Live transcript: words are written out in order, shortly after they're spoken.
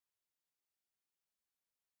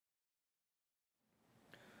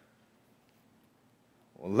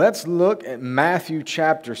Well, let's look at Matthew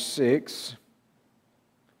chapter 6.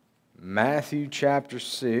 Matthew chapter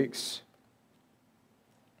 6.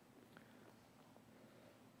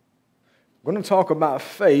 We're going to talk about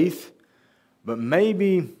faith, but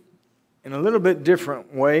maybe in a little bit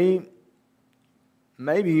different way.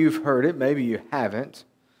 Maybe you've heard it, maybe you haven't.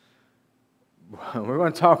 We're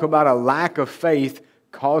going to talk about a lack of faith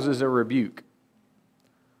causes a rebuke.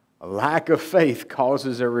 A lack of faith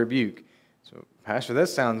causes a rebuke. So, Pastor, that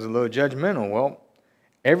sounds a little judgmental. Well,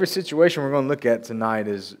 every situation we're going to look at tonight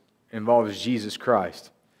involves Jesus Christ.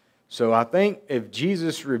 So I think if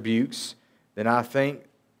Jesus rebukes, then I think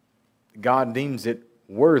God deems it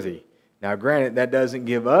worthy. Now, granted, that doesn't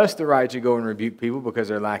give us the right to go and rebuke people because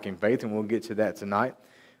they're lacking faith, and we'll get to that tonight.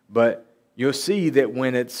 But you'll see that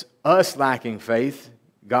when it's us lacking faith,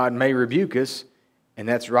 God may rebuke us, and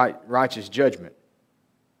that's righteous judgment.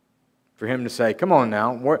 For Him to say, come on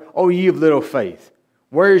now, oh ye of little faith,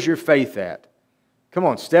 where is your faith at? Come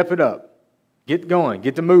on, step it up. Get going,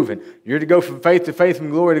 get to moving. You're to go from faith to faith,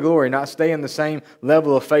 from glory to glory, not stay in the same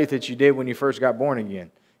level of faith that you did when you first got born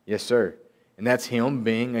again. Yes, sir. And that's Him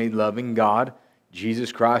being a loving God,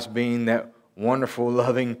 Jesus Christ being that wonderful,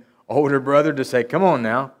 loving older brother to say, come on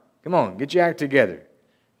now, come on, get your act together.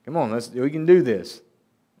 Come on, we can do this.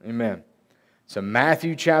 Amen. So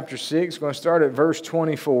Matthew chapter 6, going to start at verse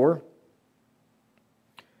 24.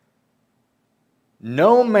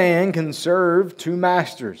 No man can serve two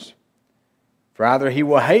masters. For either he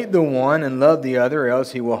will hate the one and love the other, or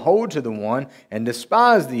else he will hold to the one and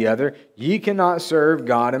despise the other. Ye cannot serve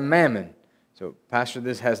God and mammon. So, Pastor,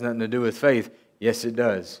 this has nothing to do with faith. Yes, it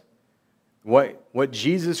does. What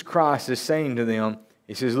Jesus Christ is saying to them,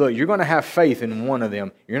 He says, look, you're going to have faith in one of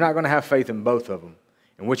them. You're not going to have faith in both of them.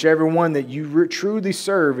 And whichever one that you truly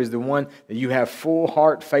serve is the one that you have full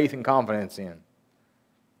heart faith and confidence in.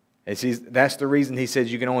 And see, that's the reason He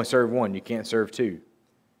says you can only serve one. You can't serve two.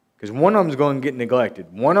 Because one of them is going to get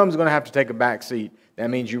neglected. One of them is going to have to take a back seat.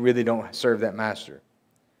 That means you really don't serve that master.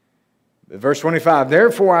 Verse 25,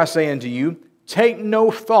 therefore I say unto you, take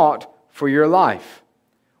no thought for your life,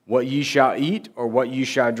 what ye shall eat or what ye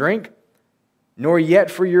shall drink, nor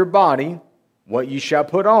yet for your body, what ye shall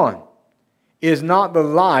put on. Is not the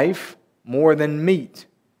life more than meat?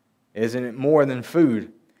 Isn't it more than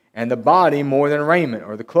food? And the body more than raiment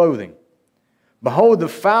or the clothing? Behold the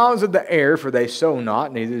fowls of the air, for they sow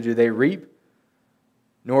not, neither do they reap,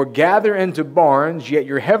 nor gather into barns, yet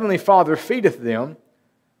your heavenly Father feedeth them.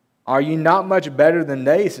 Are you not much better than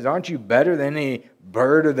they? He says, aren't you better than any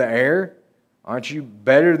bird of the air? Aren't you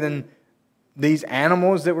better than these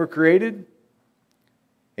animals that were created?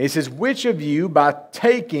 He says, which of you by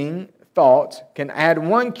taking thought can add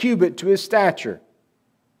 1 cubit to his stature?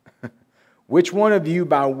 Which one of you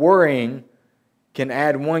by worrying can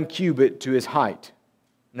add 1 cubit to his height?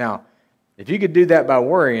 Now, if you could do that by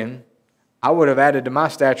worrying, I would have added to my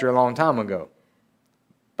stature a long time ago.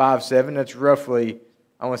 5'7", that's roughly,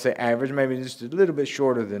 I want to say average, maybe just a little bit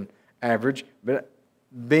shorter than average. But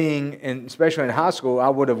especially in high school, I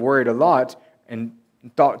would have worried a lot and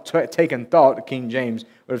taken thought, King James,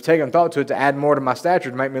 would have taken thought to it to add more to my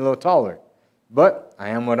stature to make me a little taller. But I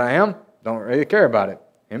am what I am, don't really care about it.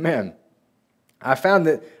 Amen. I found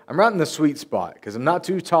that I'm right in the sweet spot because I'm not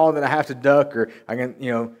too tall that I have to duck or I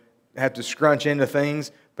can, have to scrunch into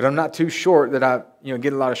things, but I'm not too short that I,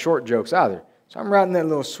 get a lot of short jokes either. So I'm right in that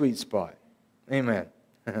little sweet spot. Amen.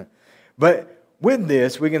 But with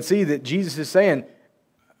this, we can see that Jesus is saying,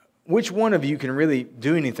 which one of you can really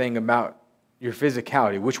do anything about your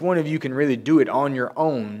physicality? Which one of you can really do it on your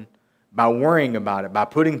own by worrying about it, by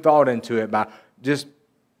putting thought into it, by just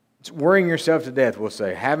worrying yourself to death, we'll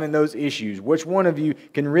say, having those issues? Which one of you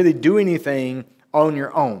can really do anything on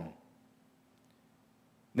your own?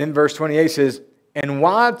 Then verse 28 says, And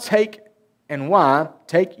why take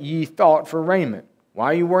ye thought for raiment? Why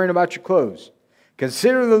are you worrying about your clothes?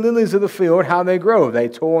 Consider the lilies of the field, how they grow. They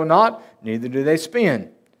toil not, neither do they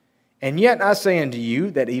spin. And yet I say unto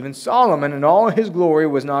you that even Solomon in all his glory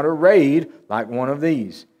was not arrayed like one of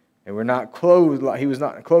these. He was not clothed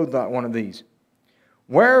like one of these.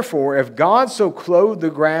 Wherefore, if God so clothe the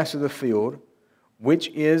grass of the field,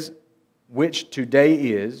 which today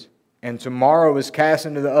is, and tomorrow is cast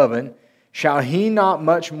into the oven, shall He not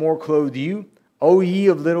much more clothe you, O ye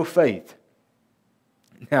of little faith?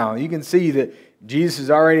 Now, you can see that Jesus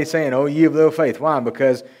is already saying, O ye of little faith. Why?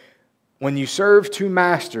 Because when you serve two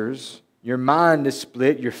masters, your mind is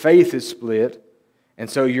split, your faith is split, and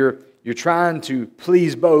so you're trying to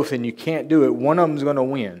please both, and you can't do it. One of them is going to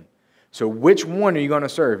win. So which one are you going to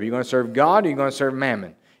serve? Are you going to serve God or are you going to serve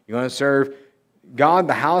mammon? You're going to serve God,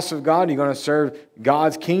 the house of God? Are you going to serve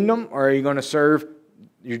God's kingdom or are you going to serve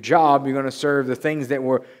your job, you're going to serve the things that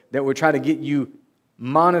would try to get you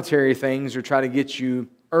monetary things or try to get you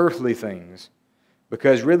earthly things.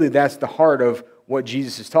 Because really that's the heart of what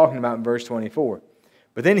Jesus is talking about in verse 24.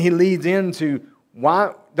 But then he leads into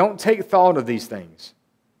why don't take thought of these things.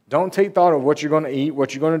 Don't take thought of what you're going to eat,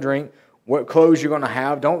 what you're going to drink, what clothes you're going to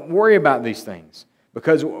have. Don't worry about these things.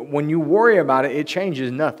 Because when you worry about it, it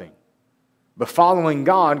changes nothing. But following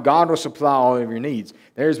God, God will supply all of your needs.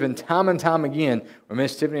 There's been time and time again where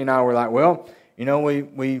Miss Tiffany and I were like, well, you know,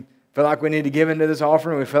 we feel like we need to give into this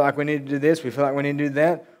offering. We feel like we need to do this. We feel like we need to do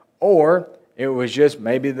that. Or it was just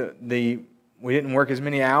maybe we didn't work as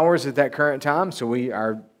many hours at that current time, so we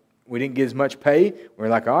didn't get as much pay. We're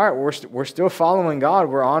like, all right, we're still following God.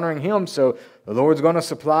 We're honoring Him, so the Lord's going to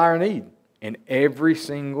supply our need. And every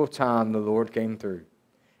single time the Lord came through.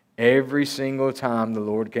 Every single time the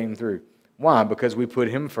Lord came through. Why? Because we put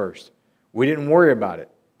Him first. We didn't worry about it.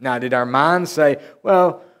 Now, did our mind say,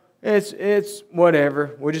 well, it's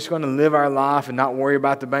whatever. We're just going to live our life and not worry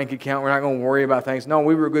about the bank account. We're not going to worry about things. No,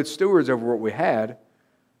 we were good stewards over what we had.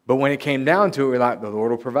 But when it came down to it, we're like, the Lord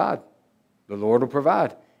will provide. The Lord will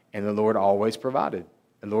provide. And the Lord always provided.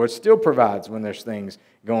 The Lord still provides when there's things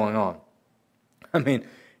going on. I mean,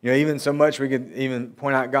 you know, even so much we could even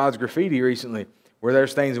point out God's graffiti recently, where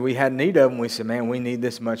there's things that we had need of, and we said, man, we need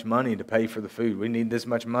this much money to pay for the food. We need this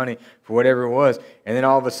much money for whatever it was. And then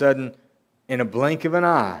all of a sudden, in a blink of an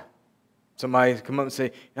eye, somebody come up and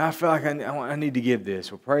say, I feel like I need to give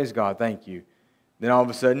this. Well, praise God, thank you. Then all of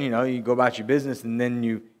a sudden, you know, you go about your business, and then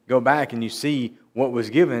you go back and you see what was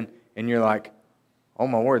given, and you're like, oh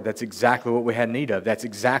my word, that's exactly what we had need of. That's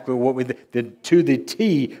exactly what we did to the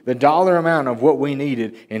T, the dollar amount of what we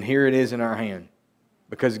needed, and here it is in our hand.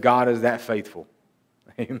 Because God is that faithful.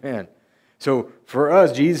 Amen. So for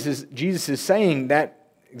us, Jesus is saying that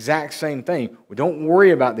exact same thing. Well, don't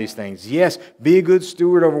worry about these things. Yes, be a good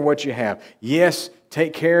steward over what you have. Yes,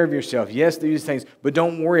 take care of yourself. Yes, do these things, but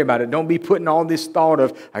don't worry about it. Don't be putting all this thought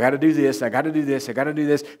of, I got to do this, I got to do this, I got to do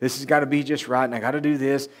this. This has got to be just right, and I got to do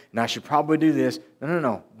this, and I should probably do this.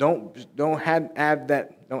 No. Don't add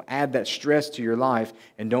that stress to your life,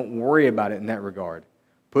 and don't worry about it in that regard.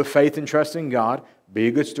 Put faith and trust in God. Be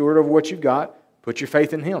a good steward over what you've got. Put your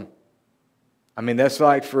faith in Him. I mean, that's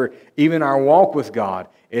like for even our walk with God,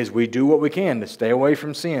 is we do what we can to stay away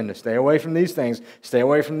from sin, to stay away from these things, stay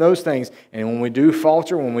away from those things. And when we do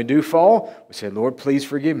falter, when we do fall, we say, Lord, please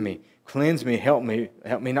forgive me. Cleanse me, help me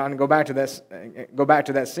not to go back to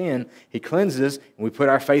that sin. He cleanses, and we put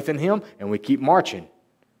our faith in Him, and we keep marching.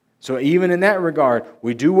 So even in that regard,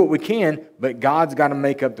 we do what we can, but God's got to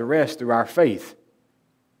make up the rest through our faith.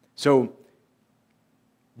 So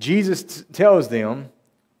Jesus tells them,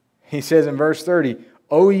 He says in verse 30,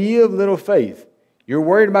 O ye of little faith. You're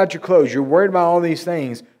worried about your clothes. You're worried about all these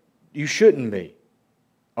things. You shouldn't be.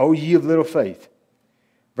 O ye of little faith.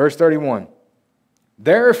 Verse 31.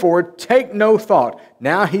 Therefore, take no thought.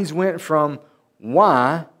 Now He's went from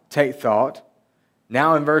why take thought.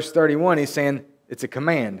 Now in verse 31, He's saying it's a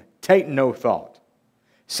command. Take no thought.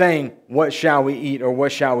 Saying, what shall we eat, or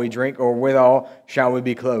what shall we drink, or withal shall we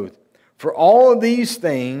be clothed? For all of these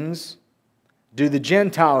things do the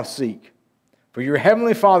Gentiles seek. For your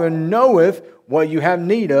heavenly Father knoweth what you have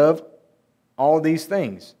need of, all these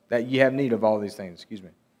things. That you have need of all these things.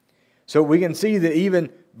 So we can see that even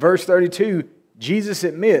verse 32, Jesus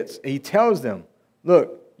admits, He tells them,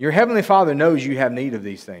 look, your heavenly Father knows you have need of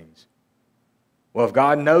these things. Well, if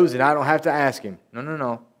God knows it, I don't have to ask Him.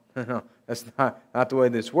 No. That's not the way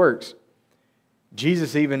this works.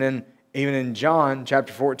 Jesus, even in John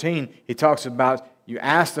chapter 14, He talks about you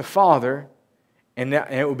ask the Father, and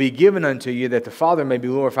it will be given unto you that the Father may be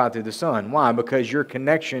glorified through the Son. Why? Because your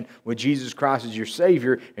connection with Jesus Christ as your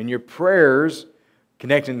Savior and your prayers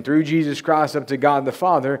connecting through Jesus Christ up to God the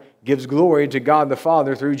Father gives glory to God the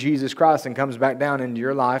Father through Jesus Christ and comes back down into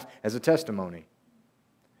your life as a testimony.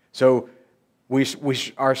 So we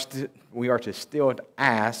are to still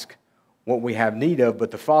ask what we have need of,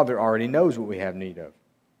 but the Father already knows what we have need of.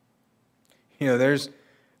 You know,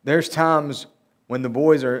 there's times when the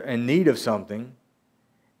boys are in need of something,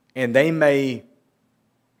 and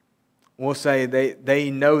we'll say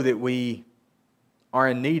they know that we are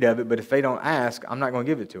in need of it, but if they don't ask, I'm not going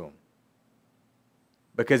to give it to them.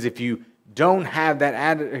 Because if you don't have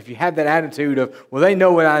if you have that attitude of, well, they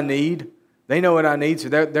know what I need, so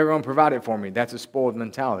they're going to provide it for me. That's a spoiled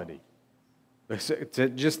mentality. To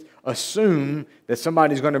just assume that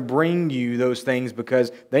somebody's going to bring you those things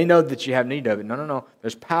because they know that you have need of it. No.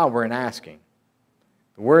 There's power in asking.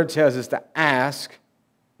 The Word tells us to ask,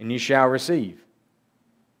 and you shall receive.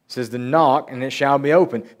 It says to knock, and it shall be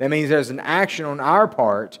opened. That means there's an action on our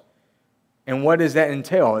part And what does that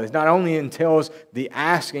entail? It not only entails the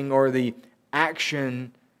asking or the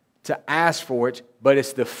action to ask for it, but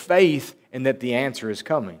it's the faith in that the answer is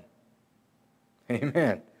coming.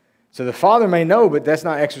 Amen. So the Father may know, but that's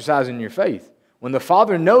not exercising your faith. When the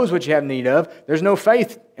Father knows what you have need of, there's no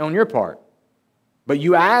faith on your part. But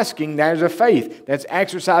you asking, there's a faith. That's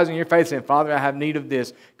exercising your faith, saying, Father, I have need of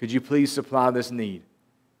this. Could you please supply this need?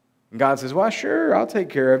 And God says, well, sure, I'll take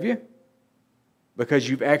care of you. Because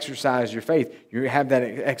you've exercised your faith. You have that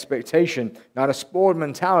expectation, not a spoiled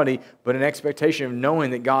mentality, but an expectation of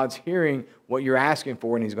knowing that God's hearing what you're asking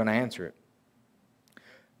for and He's going to answer it.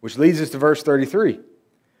 Which leads us to verse 33.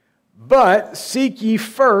 But seek ye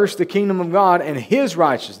first the kingdom of God and His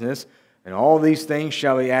righteousness, and all these things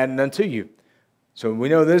shall be added unto you. So we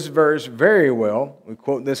know this verse very well. We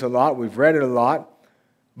quote this a lot. We've read it a lot.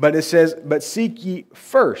 But it says, but seek ye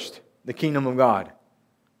first the kingdom of God.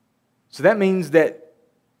 So that means that,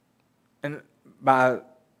 and by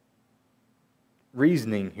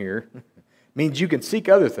reasoning here, means you can seek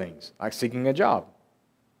other things, like seeking a job.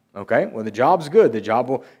 Okay? Well, the job's good. The job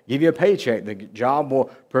will give you a paycheck. The job will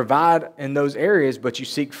provide in those areas, but you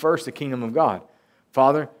seek first the kingdom of God.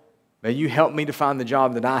 Father, may you help me to find the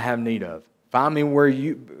job that I have need of. Help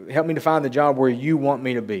me to find the job where you want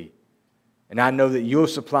me to be. And I know that you'll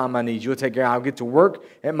supply my needs. You'll take care. I'll get to work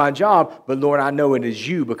at my job, but Lord, I know it is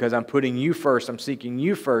you because I'm putting you first. I'm seeking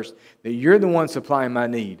you first, that you're the one supplying my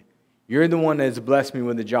need. You're the one that has blessed me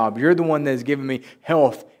with a job. You're the one that has given me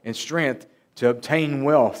health and strength to obtain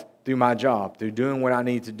wealth through my job, through doing what I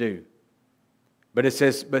need to do. But it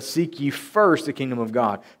says, but seek ye first the kingdom of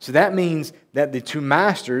God. So that means that the two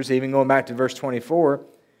masters, even going back to verse 24,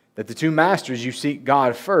 that the two masters, you seek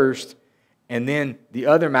God first, and then the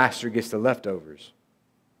other master gets the leftovers,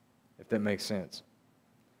 if that makes sense.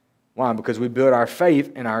 Why? Because we build our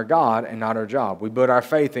faith in our God and not our job. We build our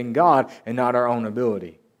faith in God and not our own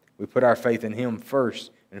ability. We put our faith in Him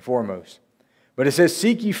first and foremost. But it says,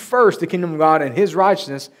 seek ye first the kingdom of God and His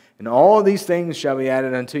righteousness, and all these things shall be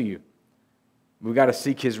added unto you. We've got to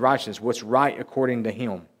seek His righteousness, what's right according to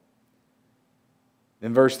Him.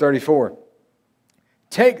 Then verse 34.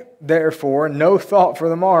 Take therefore no thought for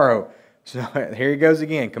the morrow. So here he goes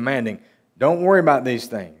again, commanding, don't worry about these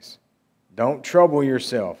things. Don't trouble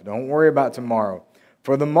yourself. Don't worry about tomorrow.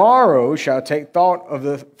 For the morrow shall take thought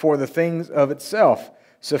for the things of itself.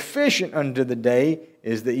 Sufficient unto the day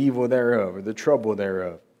is the evil thereof, or the trouble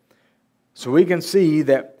thereof. So we can see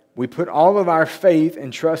that we put all of our faith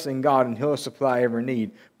and trust in God, and He'll supply every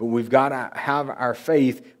need. But we've got to have our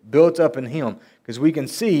faith built up in Him. Because we can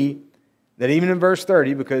see that even in verse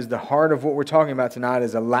 30, because the heart of what we're talking about tonight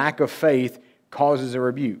is a lack of faith causes a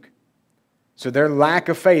rebuke. So their lack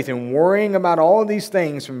of faith and worrying about all of these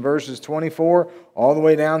things from verses 24 all the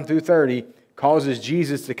way down through 30 causes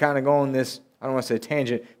Jesus to kind of go on this, I don't want to say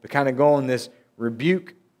tangent, but kind of go on this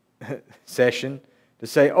rebuke session to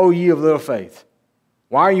say, oh, ye of little faith.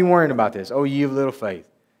 Why are you worrying about this? Oh, ye of little faith.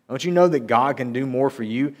 Don't you know that God can do more for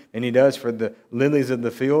you than He does for the lilies of the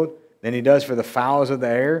field, than He does for the fowls of the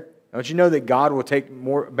air? Don't you know that God will take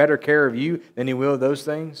better care of you than He will of those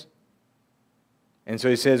things? And so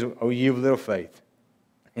He says, oh, ye of little faith.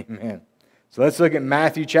 Amen. So let's look at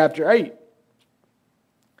Matthew chapter 8.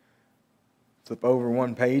 Flip over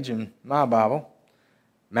one page in my Bible.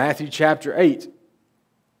 Matthew chapter 8.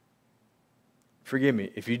 Forgive me.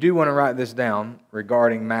 If you do want to write this down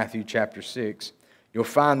regarding Matthew chapter 6, you'll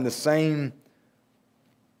find the same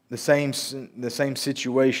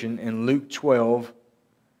situation in Luke 12,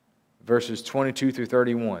 verses 22 through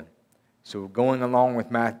 31. So going along with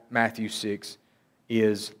Matthew 6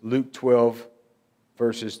 is Luke 12,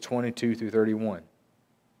 verses 22 through 31.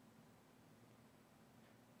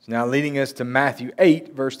 So now leading us to Matthew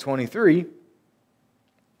 8, verse 23.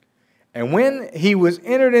 And when he was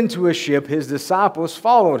entered into a ship, his disciples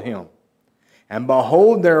followed him. And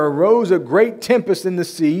behold, there arose a great tempest in the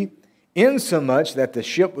sea, insomuch that the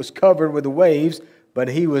ship was covered with the waves, but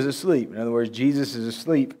he was asleep. In other words, Jesus is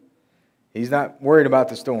asleep. He's not worried about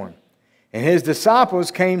the storm. And his disciples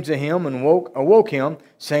came to him and awoke him,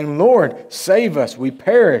 saying, Lord, save us, we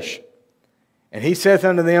perish. And he saith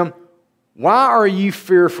unto them, Why are ye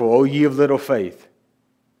fearful, O ye of little faith?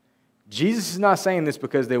 Jesus is not saying this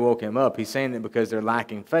because they woke him up. He's saying it because they're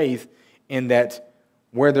lacking faith in that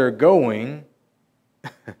where they're going,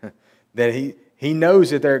 that he knows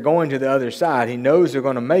that they're going to the other side. He knows they're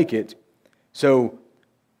going to make it. So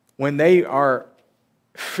when they are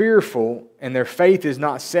fearful and their faith is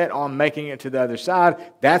not set on making it to the other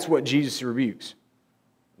side, that's what Jesus rebukes.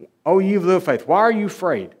 Oh, you of little faith, why are you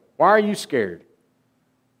afraid? Why are you scared?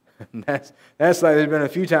 That's like there's been a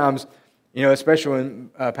few times You know, especially when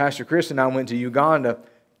Pastor Chris and I went to Uganda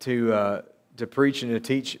to preach and to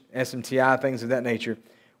teach SMTI, things of that nature.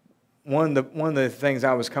 One of the things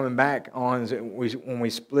I was coming back on is that when we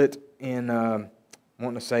split in, I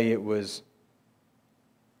want to say it was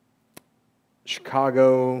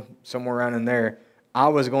Chicago, somewhere around in there. I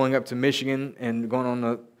was going up to Michigan and going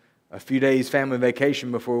on a few days family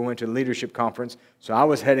vacation before we went to the leadership conference. So I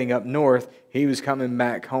was heading up north. He was coming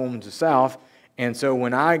back home to south. And so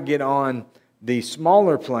when I get on the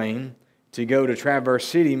smaller plane to go to Traverse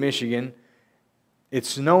City, Michigan, it's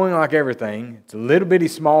snowing like everything. It's a little bitty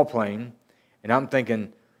small plane. And I'm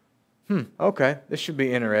thinking, okay, this should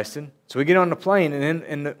be interesting. So we get on the plane, and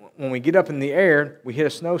then when we get up in the air, we hit a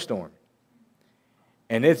snowstorm.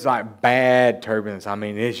 And it's like bad turbulence. I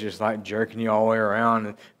mean, it's just like jerking you all the way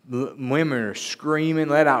around. And women are screaming,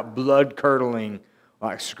 let out blood-curdling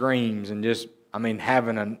like screams, and just, I mean,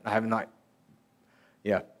 having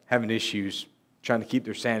issues trying to keep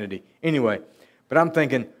their sanity. Anyway, but I'm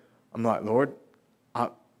like, Lord, I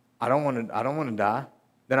don't want to die.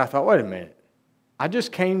 Then I thought, wait a minute. I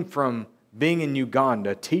just came from being in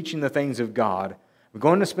Uganda, teaching the things of God. I'm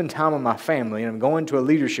going to spend time with my family, and I'm going to a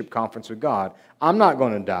leadership conference with God. I'm not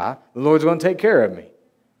going to die. The Lord's going to take care of me.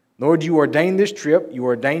 Lord, you ordained this trip. You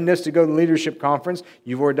ordained us to go to the leadership conference.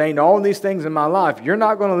 You've ordained all these things in my life. You're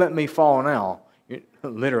not going to let me fall now.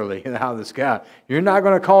 Literally, out of the sky. You're not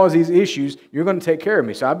going to cause these issues. You're going to take care of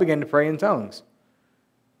me. So I began to pray in tongues.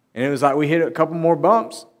 And it was like we hit a couple more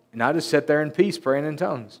bumps, and I just sat there in peace praying in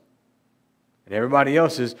tongues. And everybody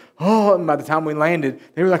else is, and by the time we landed,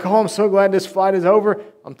 they were like, I'm so glad this flight is over.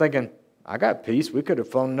 I'm thinking, I got peace. We could have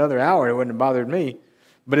flown another hour. It wouldn't have bothered me.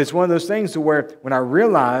 But it's one of those things to where when I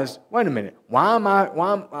realized, wait a minute, why am I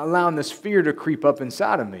allowing this fear to creep up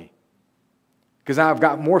inside of me? Because I've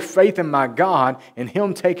got more faith in my God and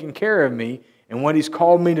Him taking care of me and what He's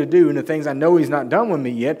called me to do and the things I know He's not done with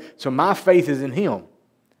me yet. So my faith is in Him.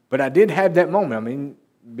 But I did have that moment. I mean,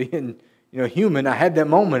 being human, I had that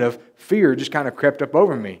moment of fear just kind of crept up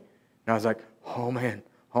over me. And I was like, oh man.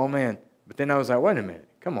 But then I was like, wait a minute,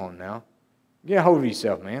 come on now. Get a hold of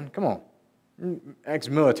yourself, man. Come on.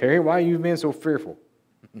 Ex-military, why are you being so fearful?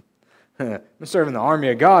 I'm serving the army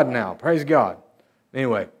of God now. Praise God.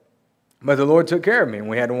 Anyway, but the Lord took care of me, and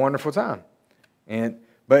we had a wonderful time.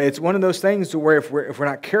 But it's one of those things to where if we're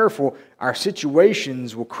not careful, our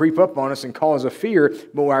situations will creep up on us and cause a fear,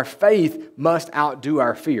 but our faith must outdo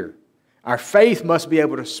our fear. Our faith must be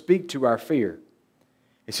able to speak to our fear.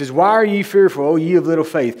 It says, why are ye fearful, O ye of little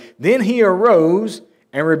faith? Then he arose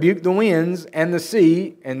and rebuked the winds and the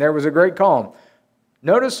sea, and there was a great calm.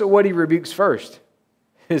 Notice what he rebukes first.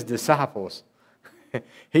 His disciples.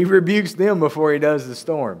 He rebukes them before he does the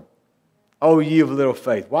storm. O ye of little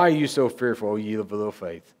faith. Why are you so fearful, O ye of little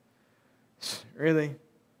faith? Really?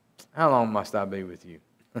 How long must I be with you?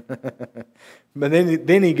 But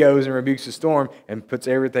then he goes and rebukes the storm and puts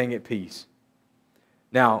everything at peace.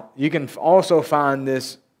 Now, you can also find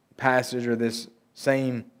this passage or this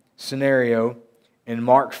same scenario in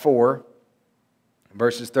Mark 4,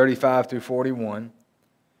 verses 35 through 41.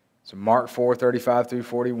 So Mark 4, 35 through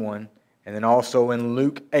 41. And then also in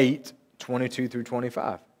Luke 8, 22 through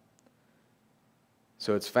 25.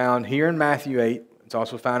 So it's found here in Matthew 8. It's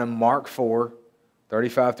also found in Mark 4,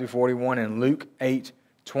 35 through 41, and Luke 8,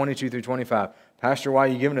 22 through 25. Pastor, why are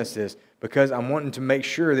you giving us this? Because I'm wanting to make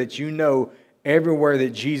sure that you know everywhere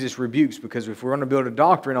that Jesus rebukes. Because if we're going to build a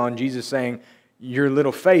doctrine on Jesus saying, your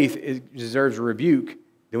little faith deserves a rebuke,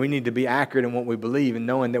 then we need to be accurate in what we believe and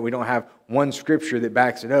knowing that we don't have one scripture that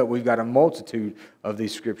backs it up. We've got a multitude of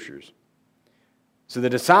these scriptures. So the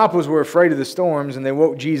disciples were afraid of the storms and they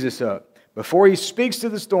woke Jesus up. Before he speaks to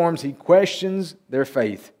the storms, he questions their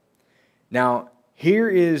faith. Now, here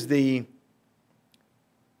is the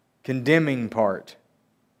condemning part.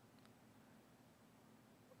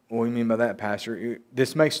 What do you mean by that, Pastor?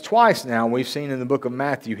 This makes twice now. We've seen in the book of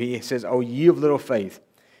Matthew, he says, "O ye of little faith."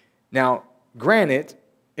 Now, granted,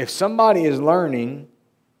 if somebody is learning,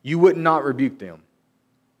 you would not rebuke them.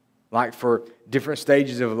 Like for different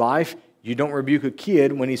stages of life, you don't rebuke a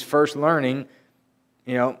kid when he's first learning,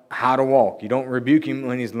 how to walk. You don't rebuke him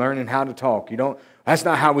when he's learning how to talk. That's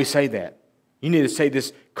not how we say that. You need to say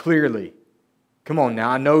this clearly. Come on now,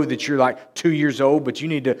 I know that you're like 2 years old, but you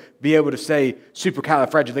need to be able to say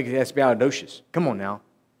supercalifragilisticexpialidocious. Come on now.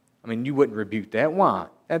 I mean, you wouldn't rebuke that. Why?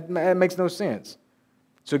 That makes no sense.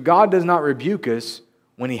 So God does not rebuke us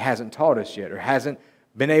when He hasn't taught us yet or hasn't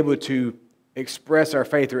been able to express our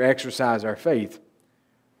faith or exercise our faith.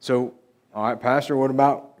 So, all right, Pastor, what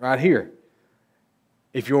about right here?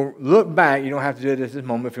 If you'll look back, you don't have to do it at this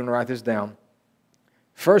moment if you want to write this down.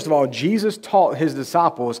 First of all, Jesus taught his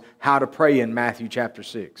disciples how to pray in Matthew chapter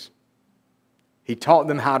 6. He taught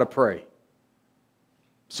them how to pray.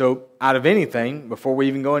 So out of anything, before we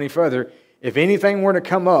even go any further, if anything were to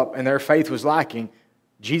come up and their faith was lacking,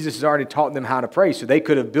 Jesus has already taught them how to pray. So they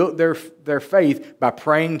could have built their faith by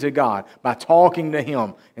praying to God, by talking to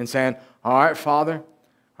Him and saying, all right, Father,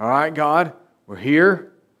 all right, God, we're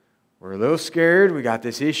here. We're a little scared. We got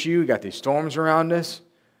this issue. We got these storms around us.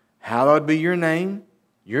 Hallowed be your name.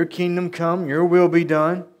 Your kingdom come. Your will be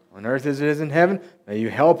done on earth as it is in heaven. May you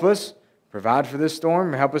help us provide for this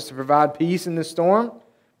storm. Help us to provide peace in this storm.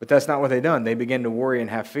 But that's not what they done. They began to worry and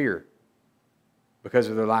have fear because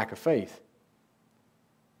of their lack of faith.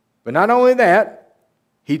 But not only that,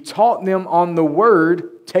 He taught them on the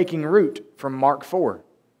Word taking root from Mark 4.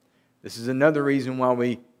 This is another reason why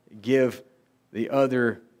we give the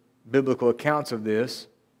other biblical accounts of this,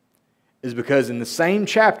 is because in the same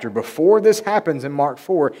chapter, before this happens in Mark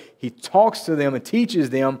 4, He talks to them and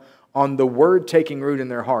teaches them on the Word taking root in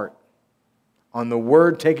their heart, on the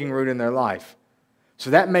Word taking root in their life.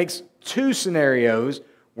 So that makes two scenarios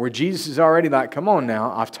where Jesus is already like, come on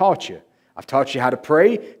now, I've taught you. I've taught you how to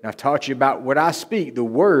pray, and I've taught you about what I speak, the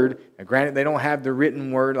Word. Now, granted, they don't have the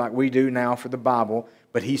written Word like we do now for the Bible,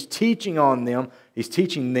 but He's teaching on them. He's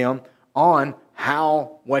teaching them on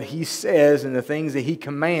how what He says and the things that He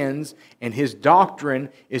commands and His doctrine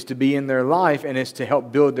is to be in their life and is to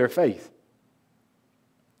help build their faith.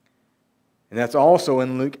 And that's also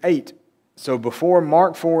in Luke 8. So before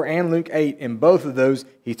Mark 4 and Luke 8, in both of those,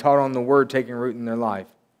 He taught on the Word taking root in their life.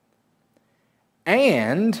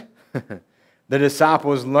 And the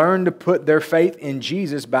disciples learned to put their faith in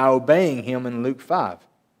Jesus by obeying Him in Luke 5.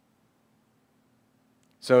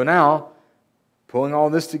 So now, pulling all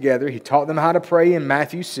this together, He taught them how to pray in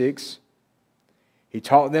Matthew 6. He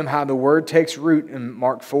taught them how the Word takes root in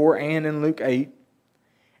Mark 4 and in Luke 8.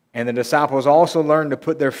 And the disciples also learned to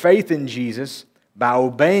put their faith in Jesus by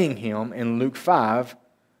obeying Him in Luke 5.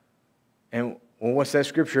 And well, what's that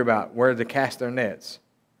scripture about? Where to cast their nets.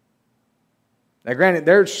 Now granted,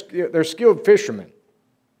 they're skilled fishermen.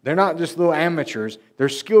 They're not just little amateurs. They're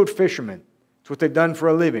skilled fishermen. It's what they've done for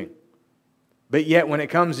a living. But yet when it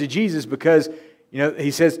comes to Jesus, because He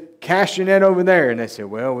says, cast your net over there. And they said,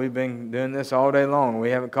 well, we've been doing this all day long. We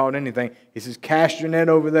haven't caught anything. He says, cast your net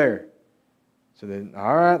over there. So then,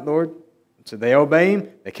 all right, Lord. So they obey Him.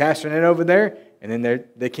 They cast their net over there. And then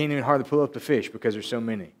they can't even hardly pull up the fish because there's so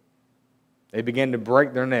many. They begin to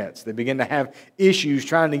break their nets. They begin to have issues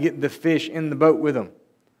trying to get the fish in the boat with them.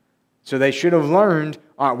 So they should have learned,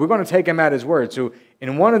 all right, we're going to take Him at His word. So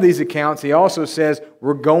in one of these accounts, He also says,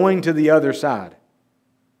 we're going to the other side.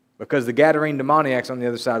 Because the Gadarene demoniac's on the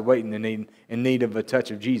other side waiting in need of a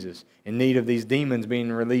touch of Jesus, in need of these demons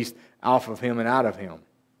being released off of Him and out of Him.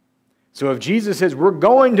 So if Jesus says, we're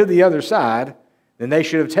going to the other side, then they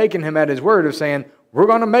should have taken Him at His word of saying, we're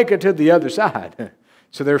going to make it to the other side.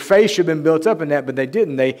 So their faith should have been built up in that, but they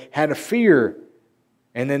didn't. They had a fear.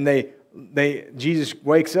 And then Jesus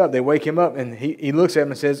wakes up. They wake Him up, and he looks at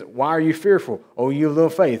them and says, why are you fearful? Oh, you little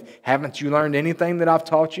faith. Haven't you learned anything that I've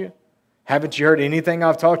taught you? Haven't you heard anything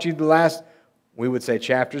I've taught you the last, we would say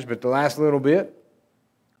chapters, but the last little bit?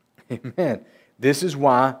 Amen. This is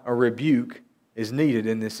why a rebuke is needed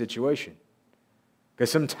in this situation.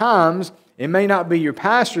 Because sometimes it may not be your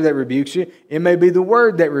pastor that rebukes you. It may be the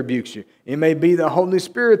Word that rebukes you. It may be the Holy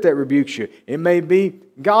Spirit that rebukes you. It may be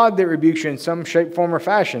God that rebukes you in some shape, form, or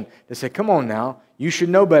fashion. They say, come on now, you should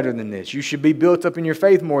know better than this. You should be built up in your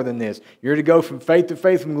faith more than this. You're to go from faith to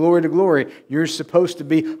faith, from glory to glory. You're supposed to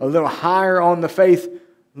be a little higher on the faith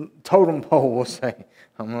totem pole, we'll say.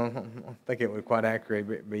 I don't think it would quite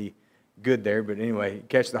accurate, be good there. But anyway,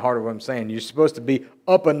 catch the heart of what I'm saying. You're supposed to be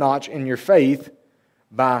up a notch in your faith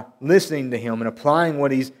by listening to Him and applying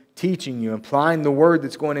what He's teaching you, applying the Word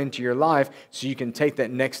that's going into your life so you can take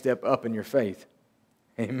that next step up in your faith.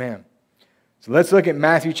 Amen. So let's look at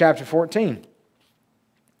Matthew chapter 14.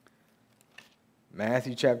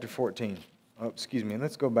 Matthew chapter 14. Oh, excuse me.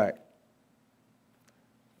 Let's go back.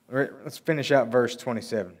 Let's finish out verse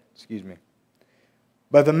 27. Excuse me.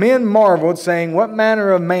 But the men marveled, saying, what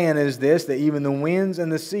manner of man is this, that even the winds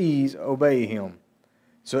and the seas obey Him?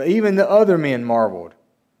 So even the other men marveled.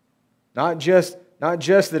 Not just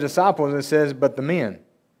the disciples, it says, but the men.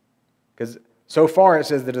 Because so far it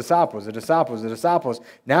says the disciples, the disciples, the disciples.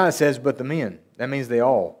 Now it says, but the men. That means they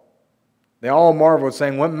all. They all marveled,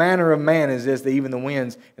 saying, what manner of man is this that even the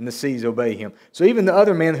winds and the seas obey Him? So even the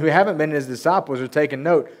other men who haven't been His disciples are taking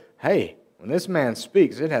note. Hey, when this man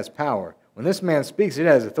speaks, it has power. When this man speaks, it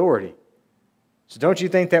has authority. So don't you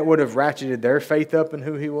think that would have ratcheted their faith up in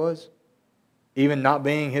who He was? even not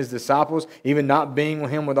being his disciples, even not being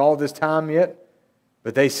with him with all this time yet.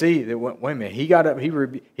 But they see that, wait a minute, he got up,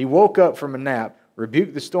 he woke up from a nap,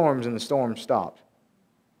 rebuked the storms, and the storm stopped.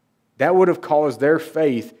 That would have caused their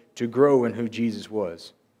faith to grow in who Jesus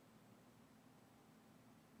was.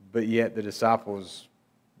 But yet the disciples,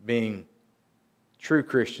 being true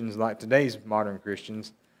Christians like today's modern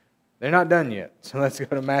Christians, they're not done yet. So let's go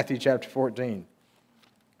to Matthew chapter 14.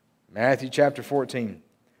 Matthew chapter 14,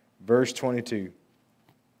 verse 22.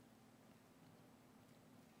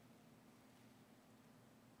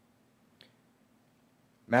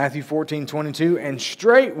 Matthew 14:22, and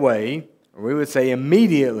straightway, or we would say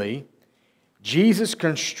immediately, Jesus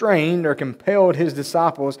constrained or compelled his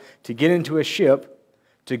disciples to get into a ship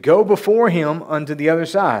to go before him unto the other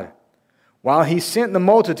side, while he sent the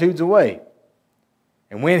multitudes away.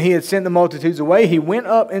 And when he had sent the multitudes away, he went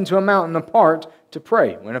up into a mountain apart to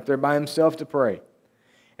pray. Went up there by himself to pray.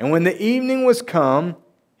 And when the evening was come,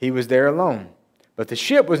 he was there alone. But the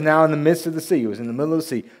ship was now in the midst of the sea. It was in the middle of the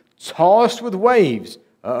sea, tossed with waves.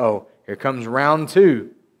 Here comes round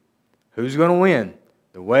two. Who's going to win?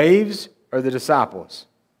 The waves or the disciples?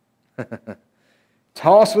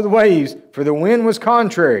 Tossed with waves, for the wind was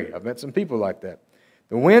contrary. I've met some people like that.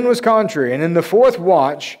 The wind was contrary, and in the fourth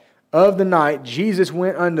watch of the night, Jesus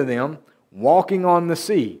went unto them, walking on the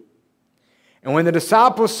sea. And when the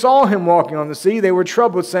disciples saw him walking on the sea, they were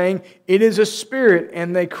troubled, saying, It is a spirit,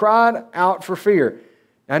 and they cried out for fear.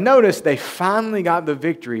 Now notice, they finally got the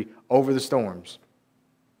victory over the storms.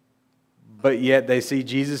 But yet they see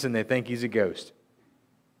Jesus and they think he's a ghost.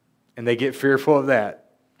 And they get fearful of that.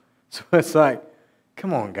 So it's like,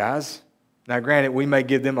 come on, guys. Now granted, we may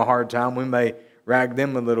give them a hard time. We may rag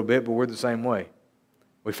them a little bit, but we're the same way.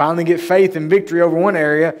 We finally get faith and victory over one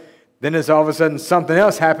area. Then it's all of a sudden something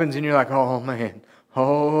else happens and you're like, oh man,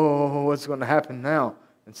 what's going to happen now?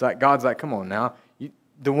 It's like, God's like, come on now.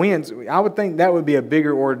 The winds, I would think that would be a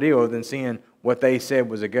bigger ordeal than seeing what they said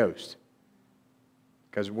was a ghost.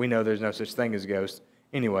 Because we know there's no such thing as ghosts.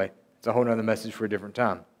 Anyway, it's a whole other message for a different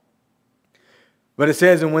time. But it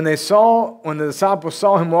says, and when the disciples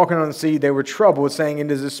saw him walking on the sea, they were troubled, saying,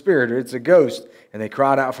 It is a spirit, or it's a ghost. And they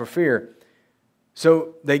cried out for fear.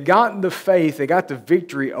 So they got the faith, they got the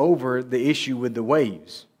victory over the issue with the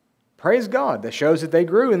waves. Praise God. That shows that they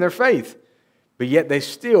grew in their faith. But yet they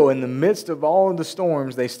still, in the midst of all of the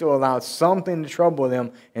storms, they still allowed something to trouble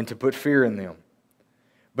them and to put fear in them.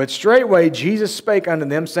 But straightway Jesus spake unto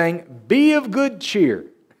them, saying, Be of good cheer.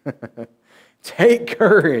 Take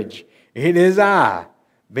courage. It is I.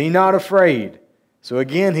 Be not afraid. So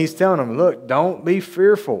again, he's telling them, look, don't be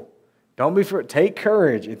fearful. Don't be fearful. Take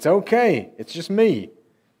courage. It's okay. It's just me.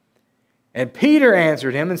 And Peter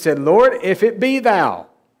answered him and said, Lord, if it be thou.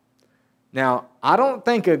 Now, I don't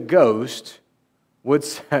think a ghost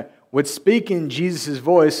would speak in Jesus'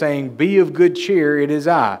 voice saying, Be of good cheer, it is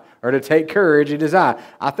I. Or to take courage, it is I.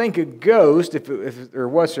 I think a ghost, if there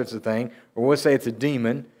was such a thing, or we'll say it's a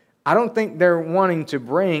demon, I don't think they're wanting to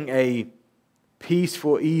bring a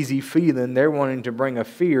peaceful, easy feeling. They're wanting to bring a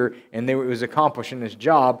fear, and it was accomplishing its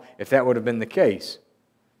job if that would have been the case.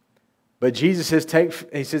 But Jesus says,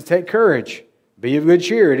 take courage. Be of good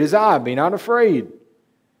cheer. It is I. Be not afraid.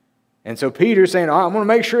 And so Peter's saying, I'm going to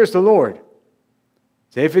make sure it's the Lord.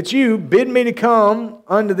 Say, if it's you, bid me to come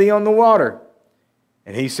unto thee on the water.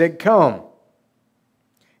 And he said, Come.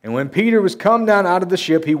 And when Peter was come down out of the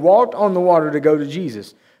ship, he walked on the water to go to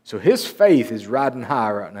Jesus. So his faith is riding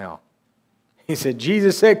high right now. He said,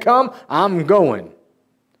 Jesus said, Come, I'm going.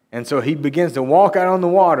 And so he begins to walk out on the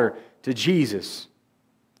water to Jesus.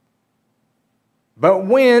 But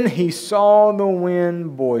when he saw the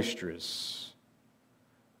wind boisterous,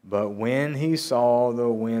 that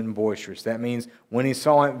means when he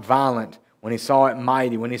saw it violent, when he saw it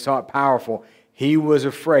mighty, when he saw it powerful, he was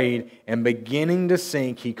afraid, and beginning to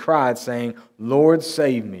sink, he cried, saying, Lord,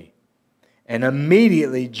 save me. And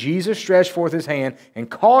immediately Jesus stretched forth his hand and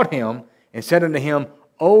caught him and said unto him,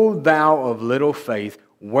 O thou of little faith,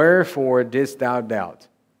 wherefore didst thou doubt?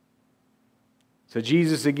 So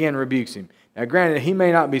Jesus again rebukes him. Now granted, he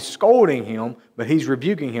may not be scolding him, but he's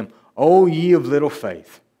rebuking him. O ye of little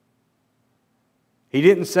faith. He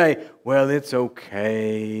didn't say, well, it's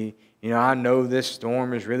okay. I know this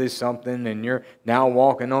storm is really something, and you're now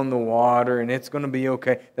walking on the water, and it's going to be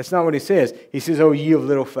okay. That's not what he says. He says, O ye of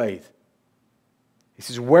little faith. He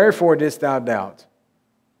says, wherefore didst thou doubt?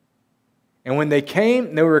 And when they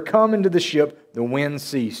were come into the ship, the wind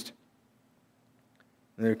ceased.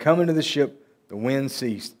 When they were come into the ship, the wind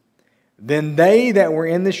ceased. Then they that were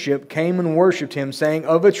in the ship came and worshipped him, saying,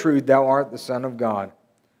 Of a truth, thou art the Son of God.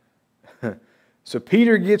 So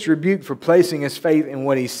Peter gets rebuked for placing his faith in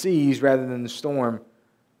what he sees rather than the storm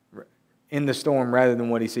rather than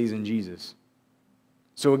what he sees in Jesus.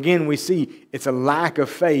 So again, we see it's a lack of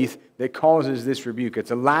faith that causes this rebuke.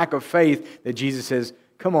 It's a lack of faith that Jesus says,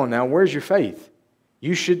 come on now, where's your faith?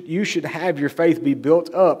 You should have your faith be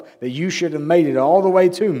built up, that you should have made it all the way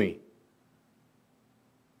to me.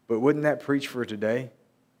 But wouldn't that preach for today?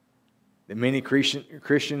 That many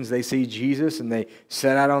Christians, they see Jesus and they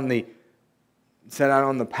set out on the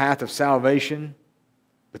path of salvation,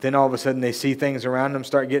 but then all of a sudden they see things around them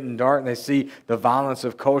start getting dark, and they see the violence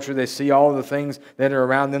of culture. They see all the things that are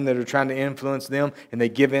around them that are trying to influence them, and they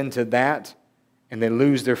give in to that, and they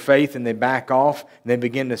lose their faith, and they back off, and they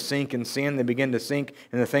begin to sink in sin. They begin to sink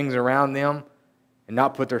in the things around them and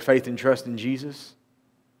not put their faith and trust in Jesus.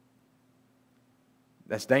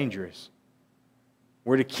 That's dangerous.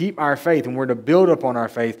 We're to keep our faith, and we're to build upon our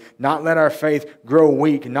faith, not let our faith grow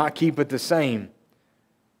weak, and not keep it the same.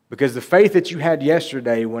 Because the faith that you had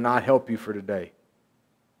yesterday will not help you for today.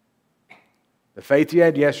 The faith you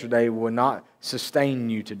had yesterday will not sustain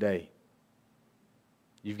you today.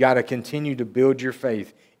 You've got to continue to build your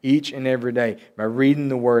faith each and every day by reading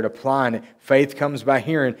the Word, applying it. Faith comes by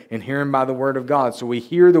hearing, and hearing by the Word of God. So we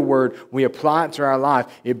hear the Word, we apply it to our life,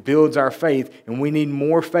 it builds our faith, and we need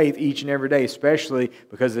more faith each and every day, especially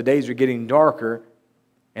because the days are getting darker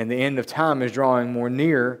and the end of time is drawing more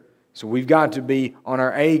near. So we've got to be on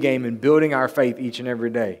our A game and building our faith each and every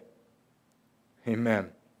day.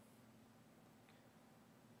 Amen.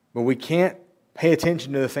 But we can't pay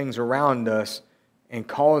attention to the things around us and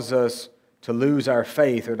cause us to lose our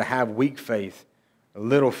faith or to have weak faith, a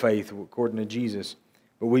little faith, according to Jesus.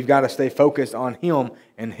 But we've got to stay focused on Him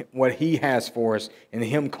and what He has for us, and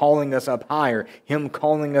Him calling us up higher, Him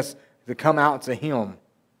calling us to come out to Him,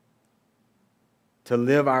 to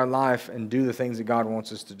live our life and do the things that God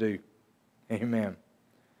wants us to do. Amen.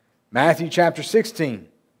 Matthew chapter 16.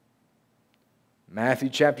 Matthew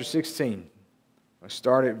chapter 16. Let's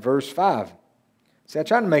start at verse 5. See, I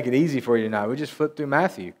tried to make it easy for you tonight. We just flipped through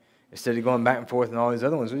Matthew. Instead of going back and forth and all these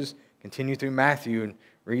other ones, we just continue through Matthew and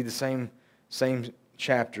read the same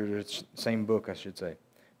chapter, same book, I should say.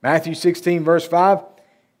 Matthew 16, verse 5.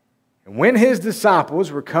 And when His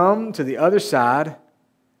disciples were come to the other side,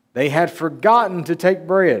 they had forgotten to take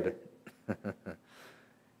bread.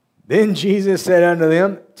 Then Jesus said unto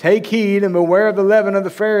them, Take heed and beware of the leaven of the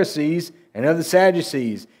Pharisees and of the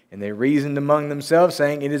Sadducees. And they reasoned among themselves,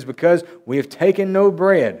 saying, It is because we have taken no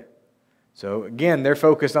bread. So again, they're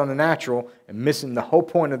focused on the natural and missing the whole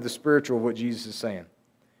point of the spiritual of what Jesus is saying.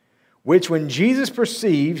 Which when Jesus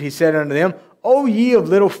perceived, He said unto them, O ye of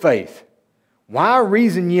little faith, why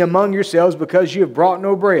reason ye among yourselves because ye have brought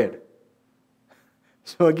no bread?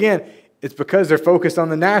 So again, it's because they're focused on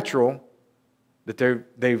the natural that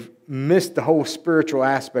they've missed the whole spiritual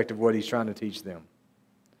aspect of what He's trying to teach them.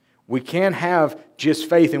 We can't have just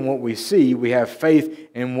faith in what we see. We have faith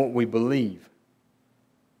in what we believe.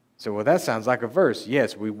 So, well, that sounds like a verse.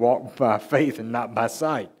 Yes, we walk by faith and not by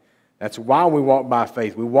sight. That's why we walk by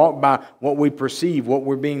faith. We walk by what we perceive, what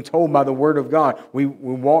we're being told by the Word of God. We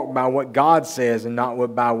walk by what God says and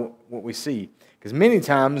not by what we see. Because many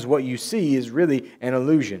times what you see is really an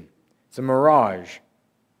illusion. It's a mirage.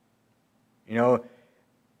 You know,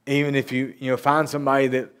 even if you find somebody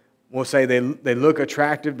that will say they look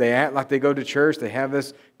attractive, they act like they go to church, they have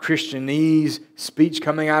this Christianese speech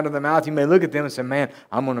coming out of their mouth, you may look at them and say, man,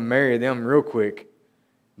 I'm going to marry them real quick.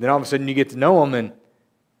 Then all of a sudden you get to know them and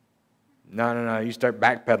no, you start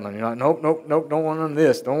backpedaling. You're like, nope, don't want none of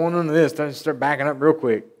this, don't want none of this. Don't start backing up real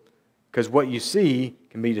quick. Because what you see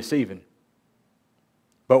can be deceiving.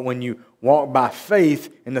 But when you walk by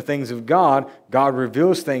faith in the things of God, God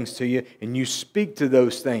reveals things to you and you speak to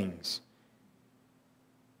those things.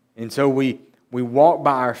 And so we walk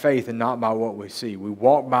by our faith and not by what we see. We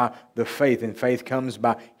walk by the faith, and faith comes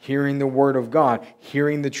by hearing the Word of God,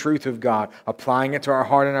 hearing the truth of God, applying it to our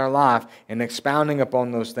heart and our life, and expounding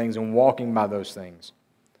upon those things and walking by those things.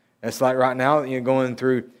 That's like right now, you're going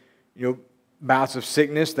through bouts of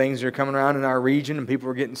sickness, things are coming around in our region, and people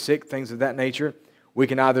are getting sick, things of that nature. We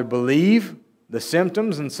can either believe the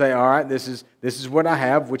symptoms and say, all right, this is what I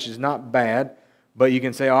have, which is not bad, but you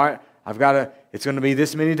can say, all right, it's going to be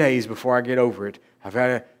this many days before I get over it. I've got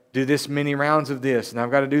to do this many rounds of this, and I've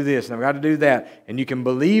got to do this, and I've got to do that. And you can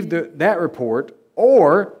believe that report,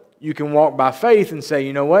 or you can walk by faith and say,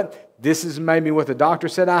 you know what? This is maybe what the doctor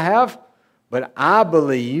said I have, but I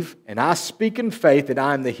believe and I speak in faith that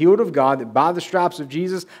I am the healed of God, that by the stripes of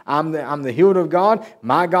Jesus, I'm the healed of God.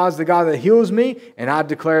 My God's the God that heals me, and I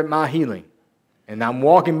declare my healing. and I'm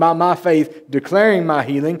walking by my faith, declaring my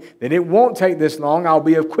healing, then it won't take this long. I'll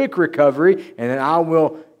be of quick recovery, and then I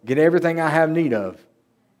will get everything I have need of.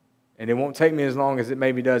 And it won't take me as long as it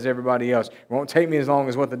maybe does everybody else. It won't take me as long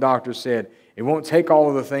as what the doctor said. It won't take all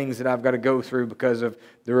of the things that I've got to go through because of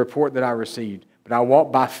the report that I received. But I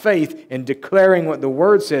walk by faith in declaring what the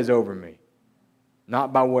Word says over me,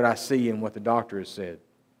 not by what I see and what the doctor has said.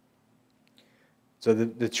 So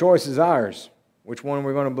the choice is ours. Which one are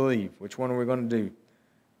we going to believe? Which one are we going to do?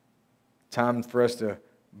 Time for us to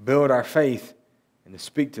build our faith and to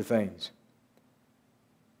speak to things.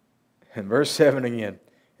 And verse 7 again.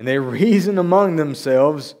 And they reasoned among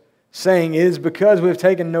themselves, saying, It is because we have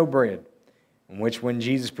taken no bread. In which when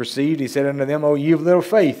Jesus perceived, he said unto them, O ye of little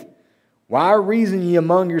faith, why reason ye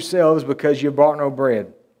among yourselves because ye have brought no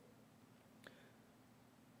bread?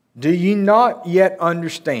 Do ye not yet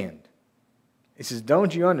understand? He says,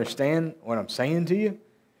 don't you understand what I'm saying to you?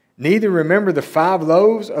 Neither remember the 5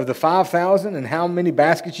 loaves of the 5,000 and how many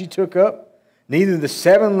baskets ye took up? Neither the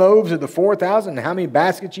 7 loaves of the 4,000 and how many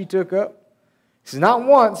baskets ye took up? He says, not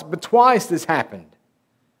once, but twice this happened.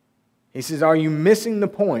 He says, are you missing the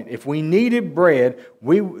point? If we needed bread,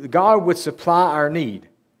 God would supply our need.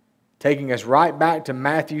 Taking us right back to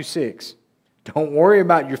Matthew 6. Don't worry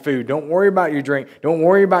about your food. Don't worry about your drink. Don't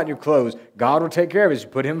worry about your clothes. God will take care of it. You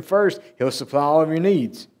put Him first, He'll supply all of your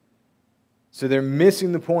needs. So they're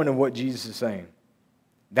missing the point of what Jesus is saying.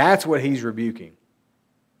 That's what He's rebuking.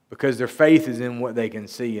 Because their faith is in what they can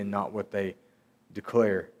see and not what they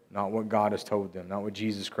declare. Not what God has told them. Not what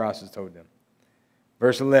Jesus Christ has told them.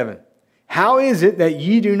 Verse 11. How is it that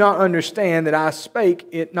ye do not understand that I spake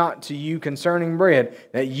it not to you concerning bread,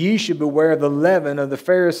 that ye should beware of the leaven of the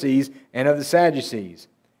Pharisees and of the Sadducees?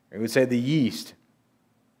 Or he would say the yeast.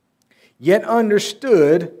 Then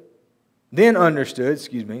understood, they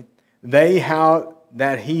how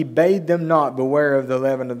that he bade them not beware of the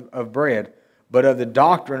leaven of bread, but of the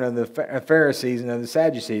doctrine of the Pharisees and of the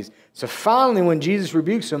Sadducees. So finally, when Jesus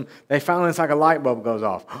rebukes them, it's like a light bulb goes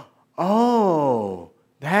off. Oh,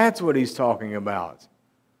 that's what he's talking about.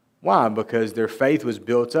 Why? Because their faith was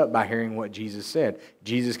built up by hearing what Jesus said.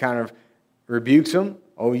 Jesus kind of rebukes them.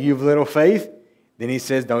 Oh, you have little faith. Then he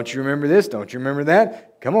says, don't you remember this? Don't you remember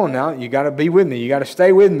that? Come on now, you got to be with me. You got to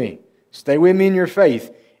stay with me. Stay with me in your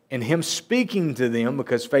faith. And him speaking to them,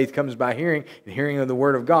 because faith comes by hearing, and hearing of the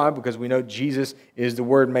Word of God, because we know Jesus is the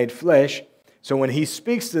Word made flesh. So when he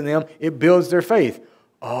speaks to them, it builds their faith.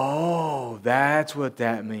 Oh, that's what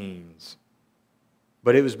that means.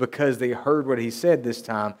 But it was because they heard what he said this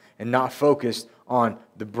time and not focused on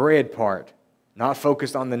the bread part, not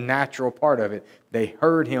focused on the natural part of it. They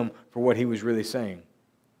heard him for what he was really saying.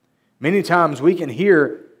 Many times we can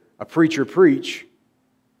hear a preacher preach,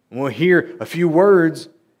 and we'll hear a few words,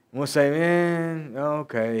 and we'll say, man,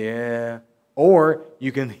 okay, yeah. Or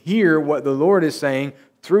you can hear what the Lord is saying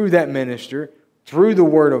through that minister, through the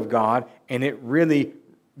Word of God, and it really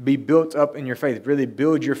be built up in your faith. Really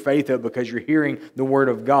build your faith up because you're hearing the Word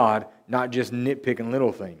of God, not just nitpicking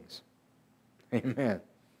little things. Amen.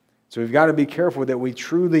 So we've got to be careful that we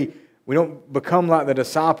don't become like the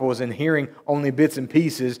disciples and hearing only bits and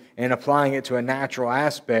pieces and applying it to a natural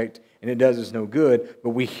aspect, and it does us no good.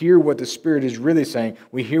 But we hear what the Spirit is really saying.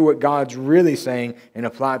 We hear what God's really saying and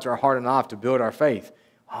apply it to our heart and life to build our faith.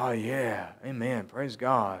 Oh yeah, amen, praise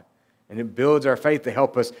God. And it builds our faith to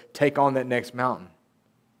help us take on that next mountain.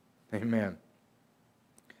 Amen.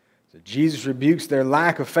 So Jesus rebukes their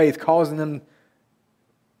lack of faith,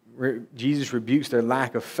 Jesus rebukes their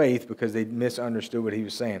lack of faith because they misunderstood what he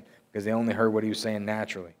was saying, because they only heard what he was saying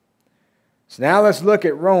naturally. So now let's look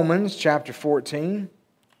at Romans chapter 14.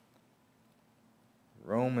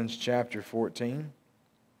 Romans chapter 14.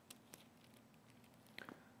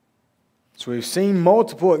 So we've seen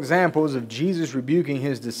multiple examples of Jesus rebuking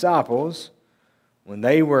his disciples when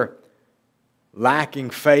they were lacking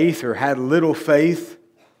faith or had little faith.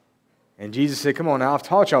 And Jesus said, come on now, I've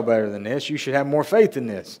taught y'all better than this. You should have more faith than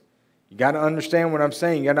this. You got to understand what I'm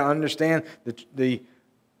saying. You got to understand the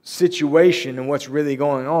situation and what's really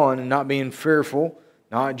going on and not being fearful,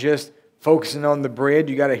 not just focusing on the bread.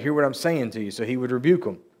 You got to hear what I'm saying to you. So he would rebuke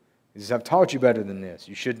them. He says, I've taught you better than this.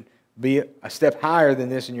 You should be a step higher than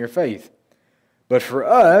this in your faith. But for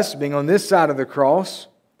us, being on this side of the cross,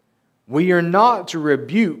 we are not to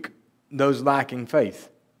rebuke those lacking faith.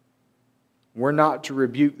 We're not to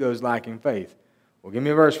rebuke those lacking faith. Well, give me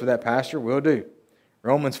a verse for that, Pastor. Will do.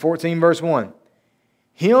 Romans 14, verse 1.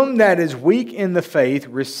 Him that is weak in the faith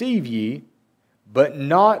receive ye, but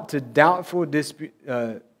not to doubtful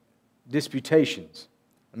disputations.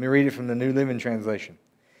 Let me read it from the New Living Translation.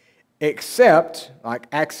 Except, like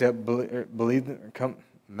accept, believe,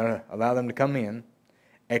 I'm going to allow them to come in.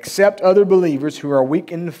 Accept other believers who are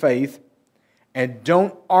weak in the faith, and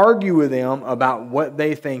don't argue with them about what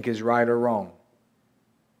they think is right or wrong.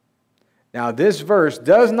 Now, this verse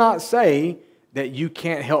does not say that you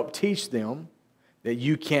can't help teach them, that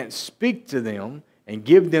you can't speak to them and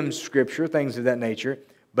give them Scripture, things of that nature,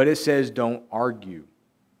 but it says don't argue.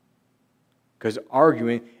 Because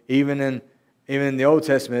arguing, even in the Old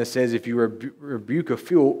Testament, it says if you rebuke a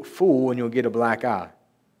fool and you'll get a black eye.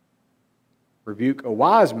 Rebuke a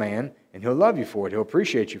wise man and he'll love you for it. He'll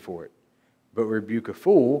appreciate you for it. But rebuke a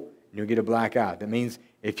fool and you'll get a black eye. That means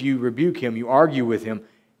if you rebuke him, you argue with him,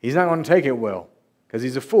 he's not going to take it well. Because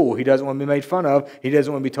he's a fool. He doesn't want to be made fun of. He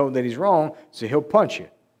doesn't want to be told that he's wrong, so he'll punch you.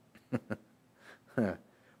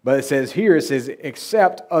 But it says here,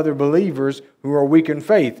 accept other believers who are weak in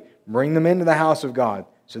faith. Bring them into the house of God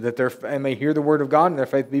so that they may hear the word of God and their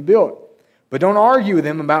faith be built. But don't argue with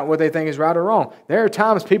them about what they think is right or wrong. There are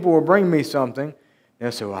times people will bring me something.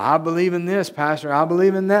 They'll say, well, I believe in this, Pastor. I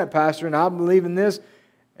believe in that, Pastor. And I believe in this.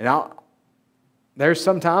 And there's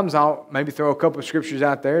sometimes I'll maybe throw a couple of scriptures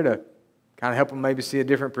out there to kind of help them maybe see a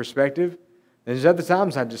different perspective. There's other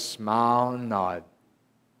times I just smile and nod.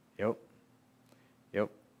 Yep.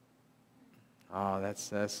 Oh,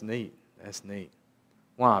 that's neat. That's neat.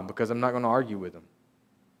 Why? Because I'm not going to argue with them.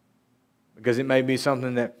 Because it may be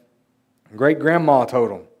something that great-grandma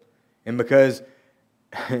told them. And because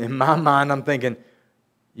in my mind I'm thinking,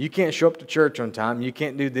 you can't show up to church on time. You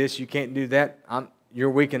can't do this. You can't do that.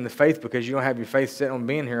 You're weak in the faith because you don't have your faith set on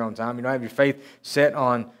being here on time. You don't have your faith set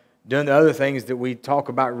on doing the other things that we talk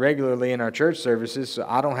about regularly in our church services. So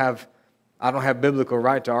I don't have biblical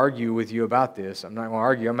right to argue with you about this. I'm not going to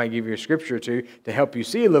argue. I might give you a scripture or two to help you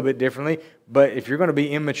see a little bit differently. But if you're going to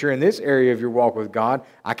be immature in this area of your walk with God,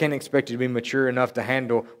 I can't expect you to be mature enough to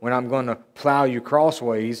handle when I'm going to plow you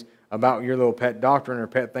crossways about your little pet doctrine or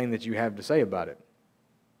pet thing that you have to say about it.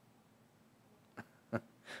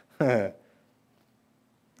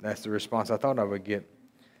 That's the response I thought I would get.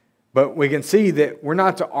 But we can see that we're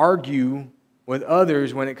not to argue with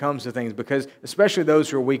others when it comes to things, because especially those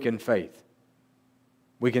who are weak in faith.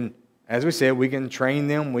 We can, as we said, we can train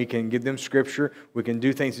them, we can give them Scripture, we can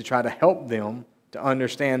do things to try to help them to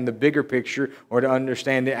understand the bigger picture or to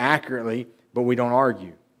understand it accurately, but we don't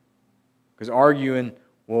argue. Because arguing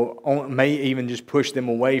may even just push them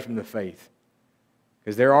away from the faith.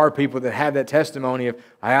 Because there are people that have that testimony of,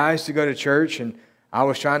 I used to go to church and I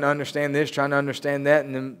was trying to understand this, trying to understand that,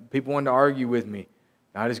 and then people wanted to argue with me.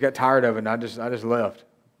 I just got tired of it, and I just left.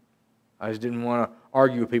 I just didn't want to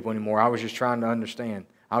argue with people anymore. I was just trying to understand.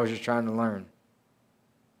 I was just trying to learn.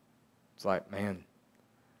 It's like, man.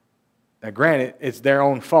 Now, granted, it's their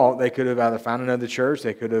own fault. They could have either found another church.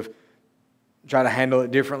 They could have tried to handle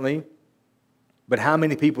it differently. But how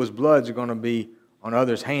many people's bloods are going to be on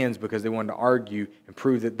others' hands because they wanted to argue and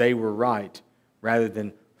prove that they were right, rather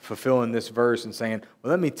than fulfilling this verse and saying, well,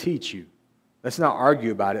 let me teach you. Let's not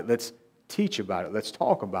argue about it. Let's teach about it. Let's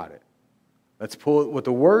talk about it. Let's pull what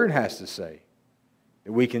the Word has to say.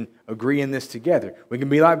 That we can agree in this together. We can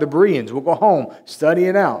be like the Bereans. We'll go home, study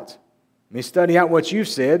it out. Let me study out what you've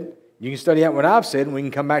said. You can study out what I've said, and we can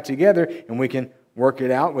come back together and we can work it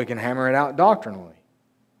out. We can hammer it out doctrinally.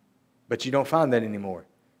 But you don't find that anymore,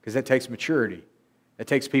 because that takes maturity. It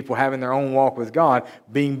takes people having their own walk with God,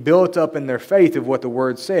 being built up in their faith of what the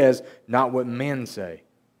Word says, not what men say.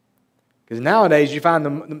 Because nowadays you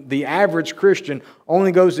find the average Christian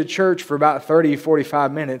only goes to church for about 30,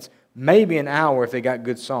 45 minutes, maybe an hour if they got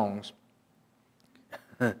good songs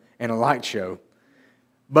and a light show.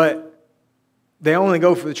 But they only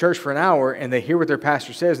go for the church for an hour and they hear what their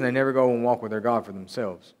pastor says and they never go and walk with their God for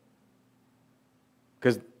themselves.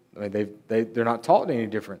 Because they're not taught any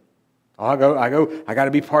different. Oh, I got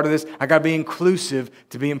to be part of this. I got to be inclusive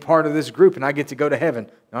to being part of this group and I get to go to heaven.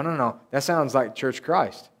 No. That sounds like Church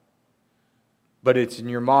Christ. But it's in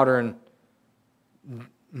your modern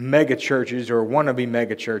mega churches or wannabe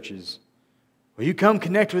mega churches. Well, you come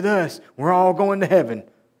connect with us. We're all going to heaven.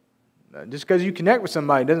 Just because you connect with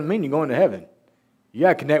somebody doesn't mean you're going to heaven. You got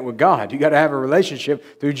to connect with God. You got to have a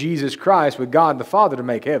relationship through Jesus Christ with God the Father to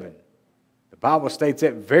make heaven. The Bible states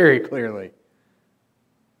that very clearly.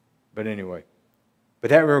 But anyway,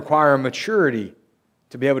 that will require a maturity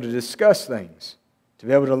to be able to discuss things, to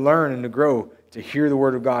be able to learn and to grow, to hear the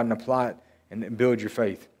Word of God and apply it and build your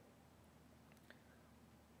faith.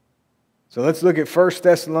 So let's look at 1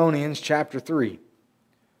 Thessalonians chapter 3.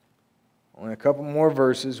 Only a couple more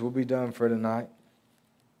verses. We'll be done for tonight.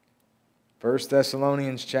 1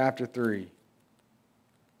 Thessalonians chapter 3.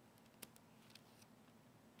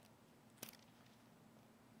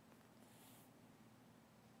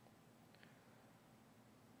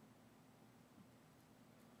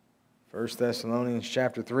 1 Thessalonians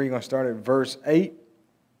chapter 3, going to start at verse 8.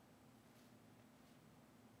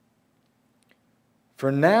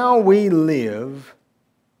 For now we live,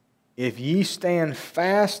 if ye stand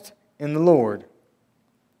fast in the Lord.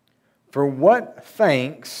 For what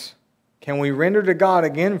thanks can we render to God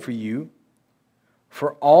again for you,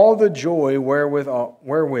 for all the joy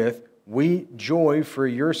wherewith we joy for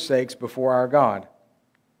your sakes before our God?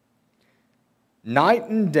 Night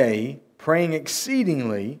and day, praying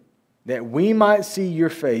exceedingly, that we might see your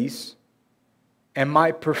face, and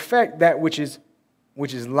might perfect that which is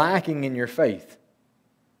lacking in your faith.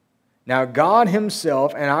 Now God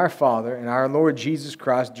himself and our Father and our Lord Jesus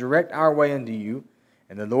Christ direct our way unto you,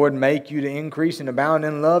 and the Lord make you to increase and abound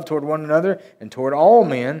in love toward one another and toward all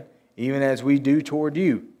men, even as we do toward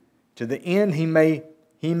you, to the end he may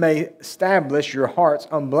establish your hearts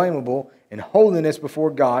unblameable in holiness before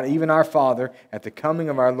God, even our Father, at the coming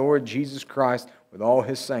of our Lord Jesus Christ with all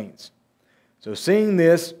his saints. So seeing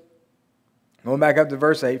this, going back up to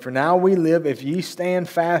verse 8, for now we live if ye stand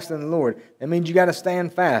fast in the Lord. That means you got to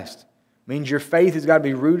stand fast. It means your faith has got to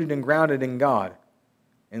be rooted and grounded in God,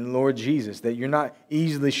 in the Lord Jesus, that you're not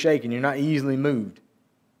easily shaken, you're not easily moved.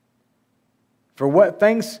 For what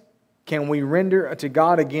thanks can we render to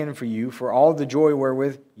God again for you, for all the joy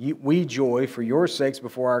wherewith we joy for your sakes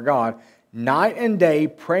before our God, night and day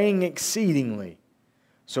praying exceedingly.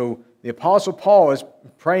 So the Apostle Paul is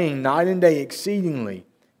praying night and day exceedingly,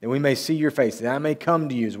 that we may see your face, that I may come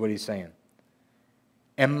to you, is what he's saying,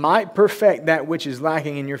 and might perfect that which is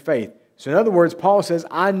lacking in your faith. So in other words, Paul says,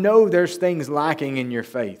 I know there's things lacking in your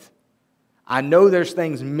faith. I know there's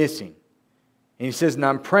things missing. And he says, and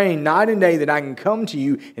I'm praying night and day that I can come to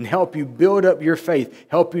you and help you build up your faith,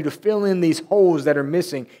 help you to fill in these holes that are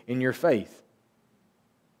missing in your faith.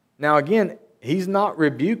 Now again, he's not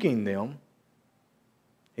rebuking them.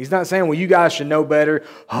 He's not saying, well, you guys should know better.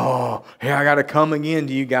 Oh, hey, I got to come again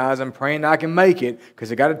to you guys. I'm praying I can make it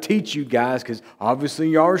because I got to teach you guys because obviously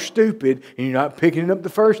y'all are stupid and you're not picking it up the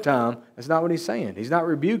first time. That's not what he's saying. He's not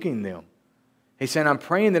rebuking them. He's saying, I'm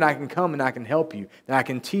praying that I can come and I can help you, that I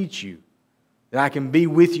can teach you, that I can be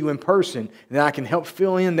with you in person, and that I can help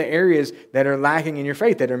fill in the areas that are lacking in your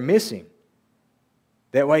faith, that are missing.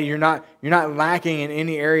 That way you're not lacking in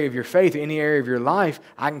any area of your faith, any area of your life.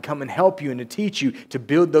 I can come and help you and to teach you to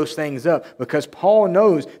build those things up. Because Paul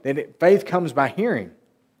knows that faith comes by hearing.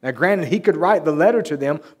 Now granted, he could write the letter to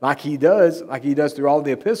them like he does through all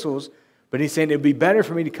the epistles, but he's saying it would be better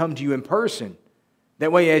for me to come to you in person.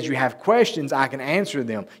 That way as you have questions, I can answer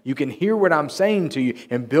them. You can hear what I'm saying to you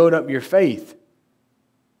and build up your faith.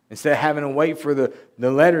 Instead of having to wait for the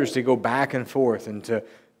letters to go back and forth and to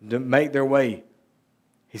make their way.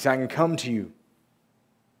 He said, I can come to you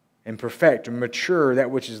and perfect and mature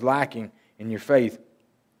that which is lacking in your faith.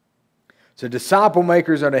 So disciple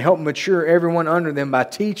makers are to help mature everyone under them by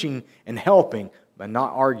teaching and helping, but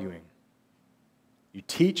not arguing. You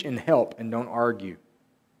teach and help and don't argue.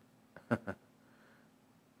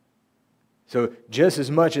 So just as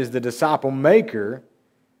much as the disciple maker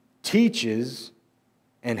teaches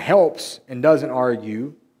and helps and doesn't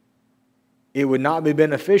argue, it would not be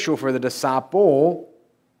beneficial for the disciple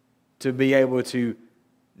to be able to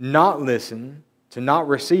not listen, to not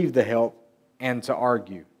receive the help, and to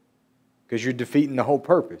argue. Because you're defeating the whole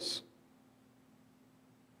purpose.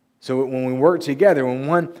 So when we work together, when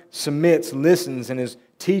one submits, listens, and is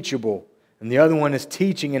teachable, and the other one is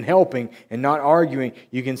teaching and helping and not arguing,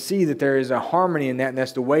 you can see that there is a harmony in that, and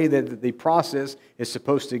that's the way that the process is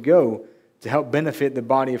supposed to go to help benefit the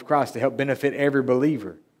body of Christ, to help benefit every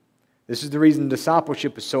believer. This is the reason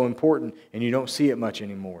discipleship is so important, and you don't see it much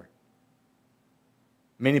anymore.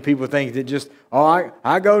 Many people think that just,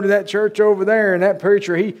 I go to that church over there and that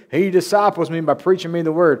preacher, he disciples me by preaching me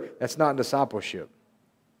the word. That's not discipleship.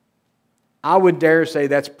 I would dare say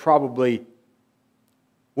that's probably,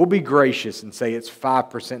 we'll be gracious and say it's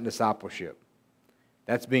 5% discipleship.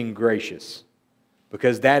 That's being gracious.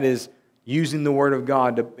 Because that is using the word of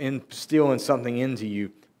God to instill something into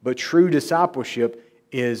you. But true discipleship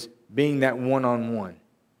is being that one-on-one.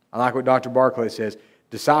 I like what Dr. Barclay says.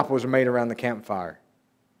 Disciples are made around the campfire.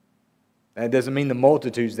 That doesn't mean the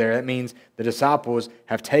multitudes there. That means the disciples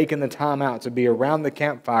have taken the time out to be around the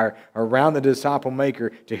campfire, around the disciple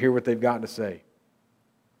maker to hear what they've got to say.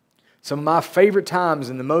 Some of my favorite times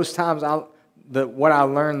and the most times what I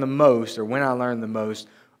learned the most, or when I learned the most,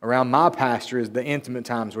 around my pastor is the intimate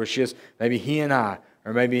times where it's just maybe he and I,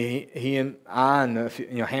 or maybe he and I and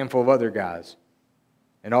a handful of other guys.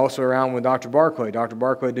 And also around with Dr. Barclay. Dr.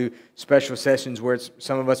 Barclay do special sessions where it's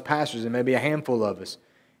some of us pastors and maybe a handful of us.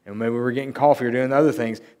 And maybe we're getting coffee or doing other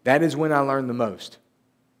things. That is when I learned the most.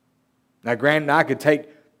 Now, granted, I could take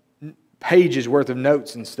pages worth of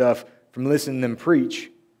notes and stuff from listening to them preach.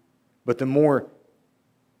 But the more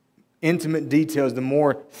intimate details, the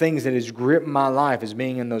more things that has gripped my life is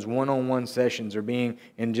being in those one-on-one sessions or being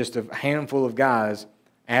in just a handful of guys,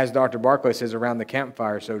 as Dr. Barclay says, around the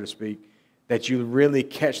campfire, so to speak, that you really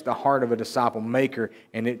catch the heart of a disciple maker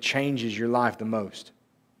and it changes your life the most.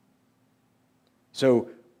 So,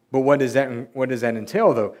 but what does that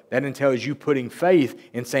entail, though? That entails you putting faith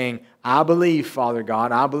in saying, I believe, Father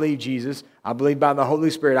God, I believe, Jesus, I believe by the Holy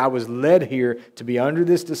Spirit, I was led here to be under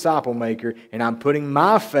this disciple maker, and I'm putting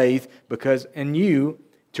my faith in you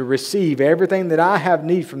to receive everything that I have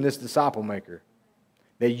need from this disciple maker.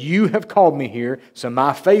 That you have called me here, so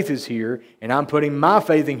my faith is here, and I'm putting my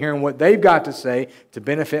faith in hearing what they've got to say to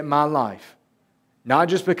benefit my life. Not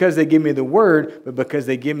just because they give me the Word, but because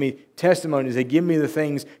they give me testimonies. They give me the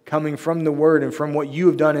things coming from the Word and from what you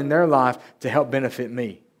have done in their life to help benefit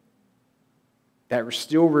me. That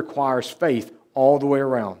still requires faith all the way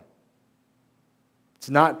around.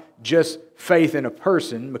 It's not just faith in a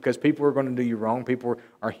person, because people are going to do you wrong. People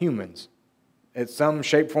are humans. In some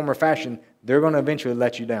shape, form, or fashion, they're going to eventually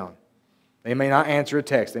let you down. They may not answer a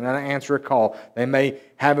text. They may not answer a call. They may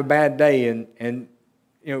have a bad day and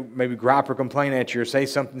maybe gripe or complain at you or say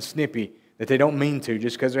something snippy that they don't mean to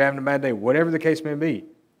just because they're having a bad day, whatever the case may be.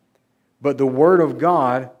 But the Word of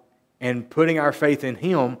God and putting our faith in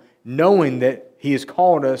Him, knowing that He has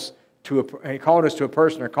called us to a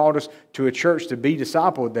person or called us to a church to be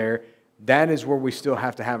discipled there, that is where we still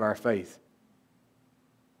have to have our faith.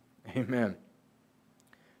 Amen.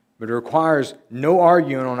 But it requires no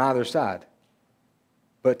arguing on either side,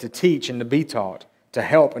 but to teach and to be taught, to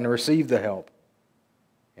help and to receive the help.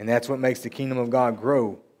 And that's what makes the kingdom of God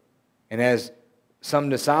grow. And as some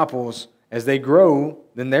disciples, as they grow,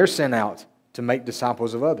 then they're sent out to make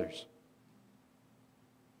disciples of others.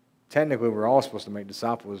 Technically, we're all supposed to make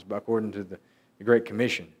disciples according to the Great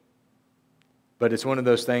Commission. But it's one of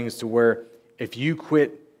those things to where if you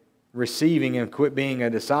quit receiving and quit being a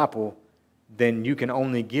disciple, then you can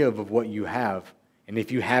only give of what you have. And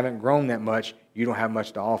if you haven't grown that much, you don't have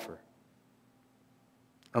much to offer.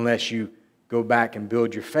 Unless you go back and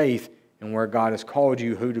build your faith and where God has called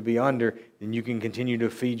you, who to be under, then you can continue to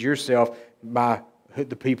feed yourself by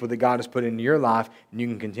the people that God has put into your life, and you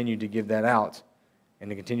can continue to give that out and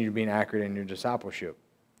to continue to be accurate in your discipleship.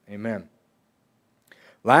 Amen.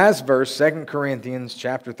 Last verse, 2 Corinthians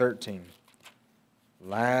chapter 13.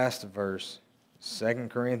 Last verse, 2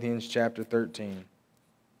 Corinthians chapter 13.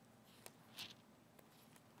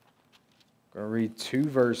 I'm going to read two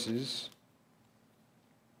verses.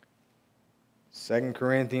 2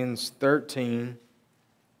 Corinthians 13,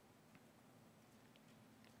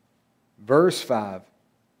 verse 5.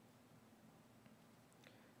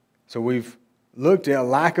 So we've looked at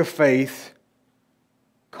lack of faith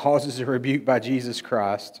causes a rebuke by Jesus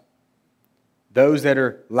Christ. Those that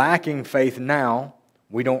are lacking faith now,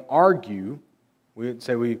 we don't argue. We would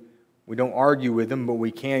say we don't argue with them, but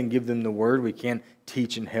we can give them the word. We can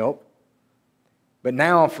teach and help. But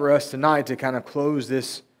now for us tonight to kind of close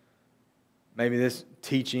this, maybe this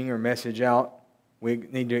teaching or message out, we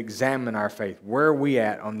need to examine our faith. Where are we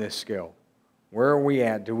at on this scale? Where are we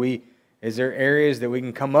at? Is there areas that we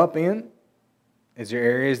can come up in? Is there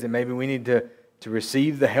areas that maybe we need to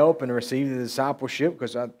receive the help and receive the discipleship?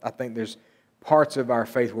 Because I think there's parts of our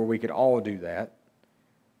faith where we could all do that.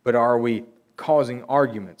 But are we causing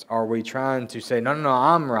arguments? Are we trying to say, no,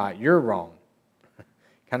 I'm right, you're wrong?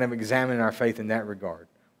 Kind of examine our faith in that regard.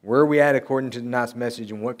 Where are we at according to tonight's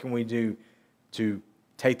message, and what can we do to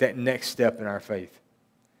take that next step in our faith?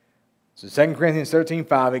 So 2 Corinthians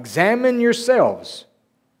 13:5, examine yourselves,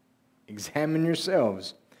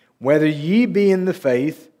 whether ye be in the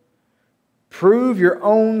faith, prove your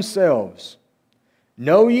own selves.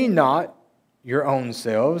 Know ye not your own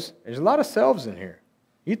selves? There's a lot of selves in here.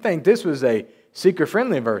 You'd think this was a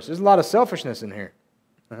seeker-friendly verse. There's a lot of selfishness in here.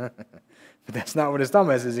 But that's not what it's talking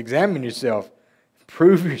about. It says, examine yourself.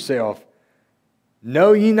 Prove yourself.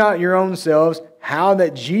 Know ye not your own selves, how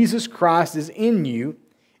that Jesus Christ is in you,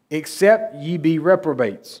 except ye be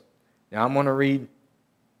reprobates. Now I'm going to read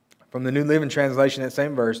from the New Living Translation, that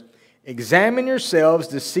same verse. Examine yourselves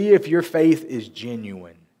to see if your faith is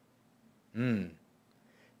genuine.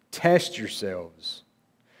 Test yourselves.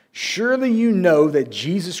 Surely you know that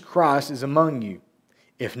Jesus Christ is among you.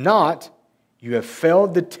 If not, you have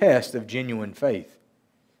failed the test of genuine faith.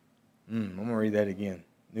 I'm going to read that again.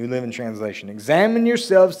 New Living Translation. Examine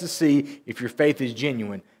yourselves to see if your faith is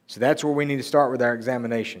genuine. So that's where we need to start with our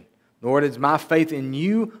examination. Lord, is my faith in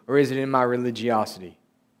you, or is it in my religiosity?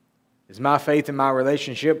 Is my faith in my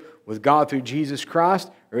relationship with God through Jesus Christ,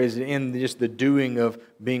 or is it in just the doing of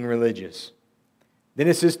being religious? Then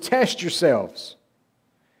it says, test yourselves.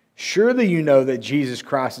 Surely you know that Jesus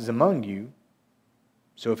Christ is among you.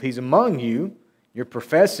 So if He's among you, you're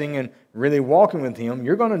professing and really walking with Him,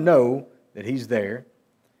 you're going to know that He's there.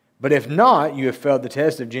 But if not, you have failed the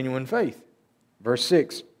test of genuine faith. Verse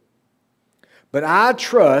 6. But I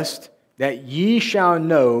trust that ye shall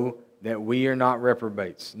know that we are not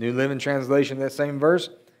reprobates. New Living Translation of that same verse.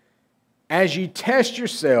 As you test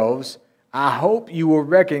yourselves, I hope you will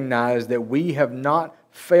recognize that we have not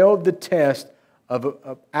failed the test of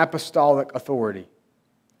apostolic authority.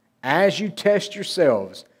 As you test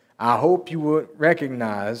yourselves, I hope you will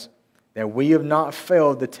recognize that we have not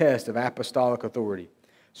failed the test of apostolic authority.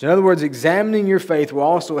 So in other words, examining your faith will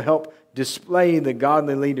also help display the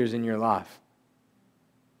godly leaders in your life.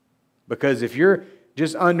 Because if you're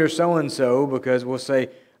just under so-and-so, because we'll say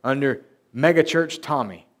under megachurch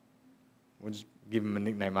Tommy, we'll just give him a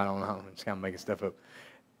nickname, I don't know, I'm just kind of making stuff up.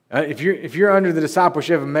 If you're under the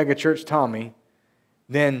discipleship of megachurch Tommy,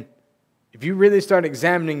 then if you really start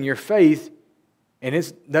examining your faith, and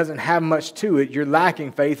it doesn't have much to it, you're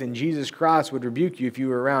lacking faith, and Jesus Christ would rebuke you if you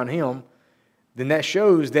were around Him, then that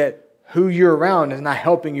shows that who you're around is not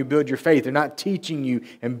helping you build your faith. They're not teaching you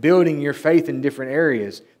and building your faith in different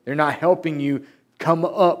areas. They're not helping you come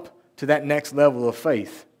up to that next level of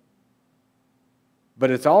faith.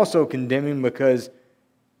 But it's also condemning because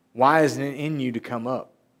why isn't it in you to come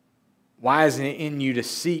up? Why isn't it in you to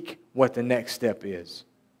seek what the next step is?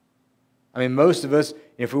 I mean, most of us,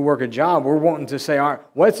 if we work a job, we're wanting to say, all right,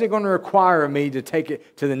 what's it going to require of me to take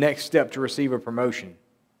it to the next step to receive a promotion?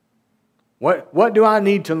 What do I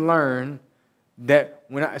need to learn that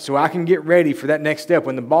so I can get ready for that next step?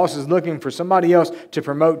 When the boss is looking for somebody else to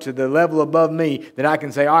promote to the level above me, that I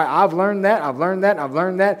can say, all right, I've learned that, I've learned that, I've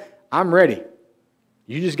learned that, I'm ready.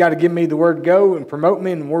 You just got to give me the word go and promote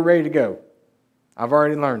me, and we're ready to go. I've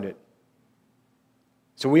already learned it.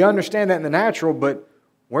 So we understand that in the natural, but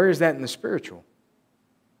where is that in the spiritual?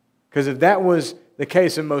 Because if that was the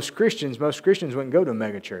case of most Christians wouldn't go to a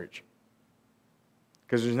mega church.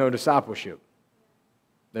 Because there's no discipleship.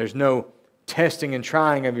 There's no testing and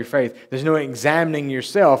trying of your faith. There's no examining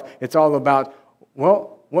yourself. It's all about,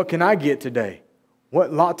 well, what can I get today?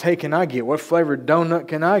 What latte can I get? What flavored donut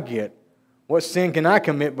can I get? What sin can I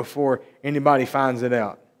commit before anybody finds it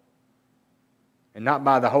out? And not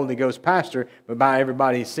by the Holy Ghost pastor, but by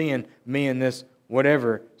everybody seeing me and this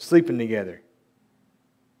whatever sleeping together.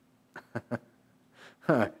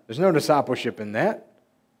 There's no discipleship in that.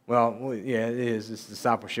 Well, yeah, it is. It's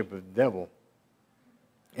discipleship of the devil.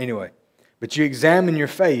 Anyway, but you examine your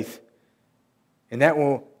faith, and that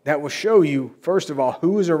will show you, first of all,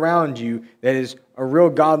 who is around you that is a real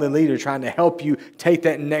godly leader trying to help you take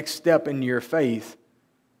that next step into your faith.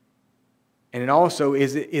 And it also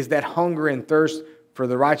is that hunger and thirst for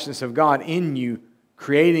the righteousness of God in you,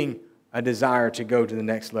 creating a desire to go to the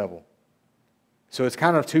next level. So it's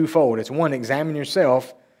kind of twofold. It's one, examine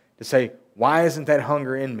yourself to say, why isn't that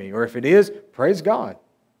hunger in me? Or if it is, praise God.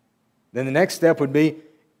 Then the next step would be,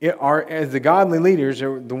 as the godly leaders,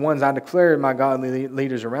 or the ones I declare my godly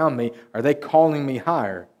leaders around me, are they calling me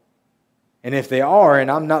higher? And if they are, and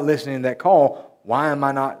I'm not listening to that call, why am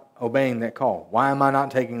I not obeying that call? Why am I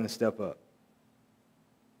not taking the step up?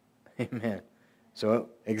 Amen. So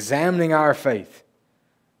examining our faith.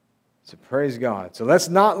 So praise God. So let's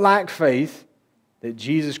not lack faith that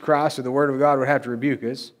Jesus Christ or the Word of God would have to rebuke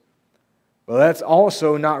us. But let's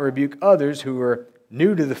also not rebuke others who are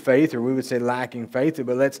new to the faith, or we would say lacking faith,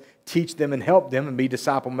 but let's teach them and help them and be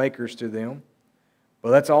disciple makers to them.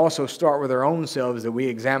 But let's also start with our own selves, that we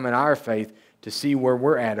examine our faith to see where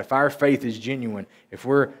we're at. If our faith is genuine, if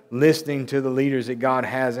we're listening to the leaders that God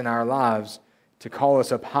has in our lives to call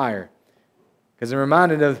us up higher. Because I'm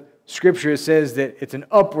reminded of Scripture, it says that it's an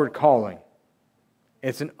upward calling.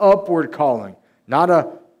 It's an upward calling, not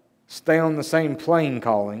a stay on the same plane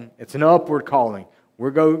calling. It's an upward calling. We're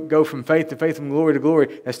go from faith to faith, from glory to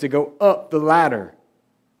glory. That's to go up the ladder,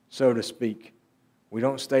 so to speak. We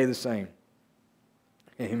don't stay the same.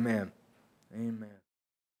 Amen. Amen.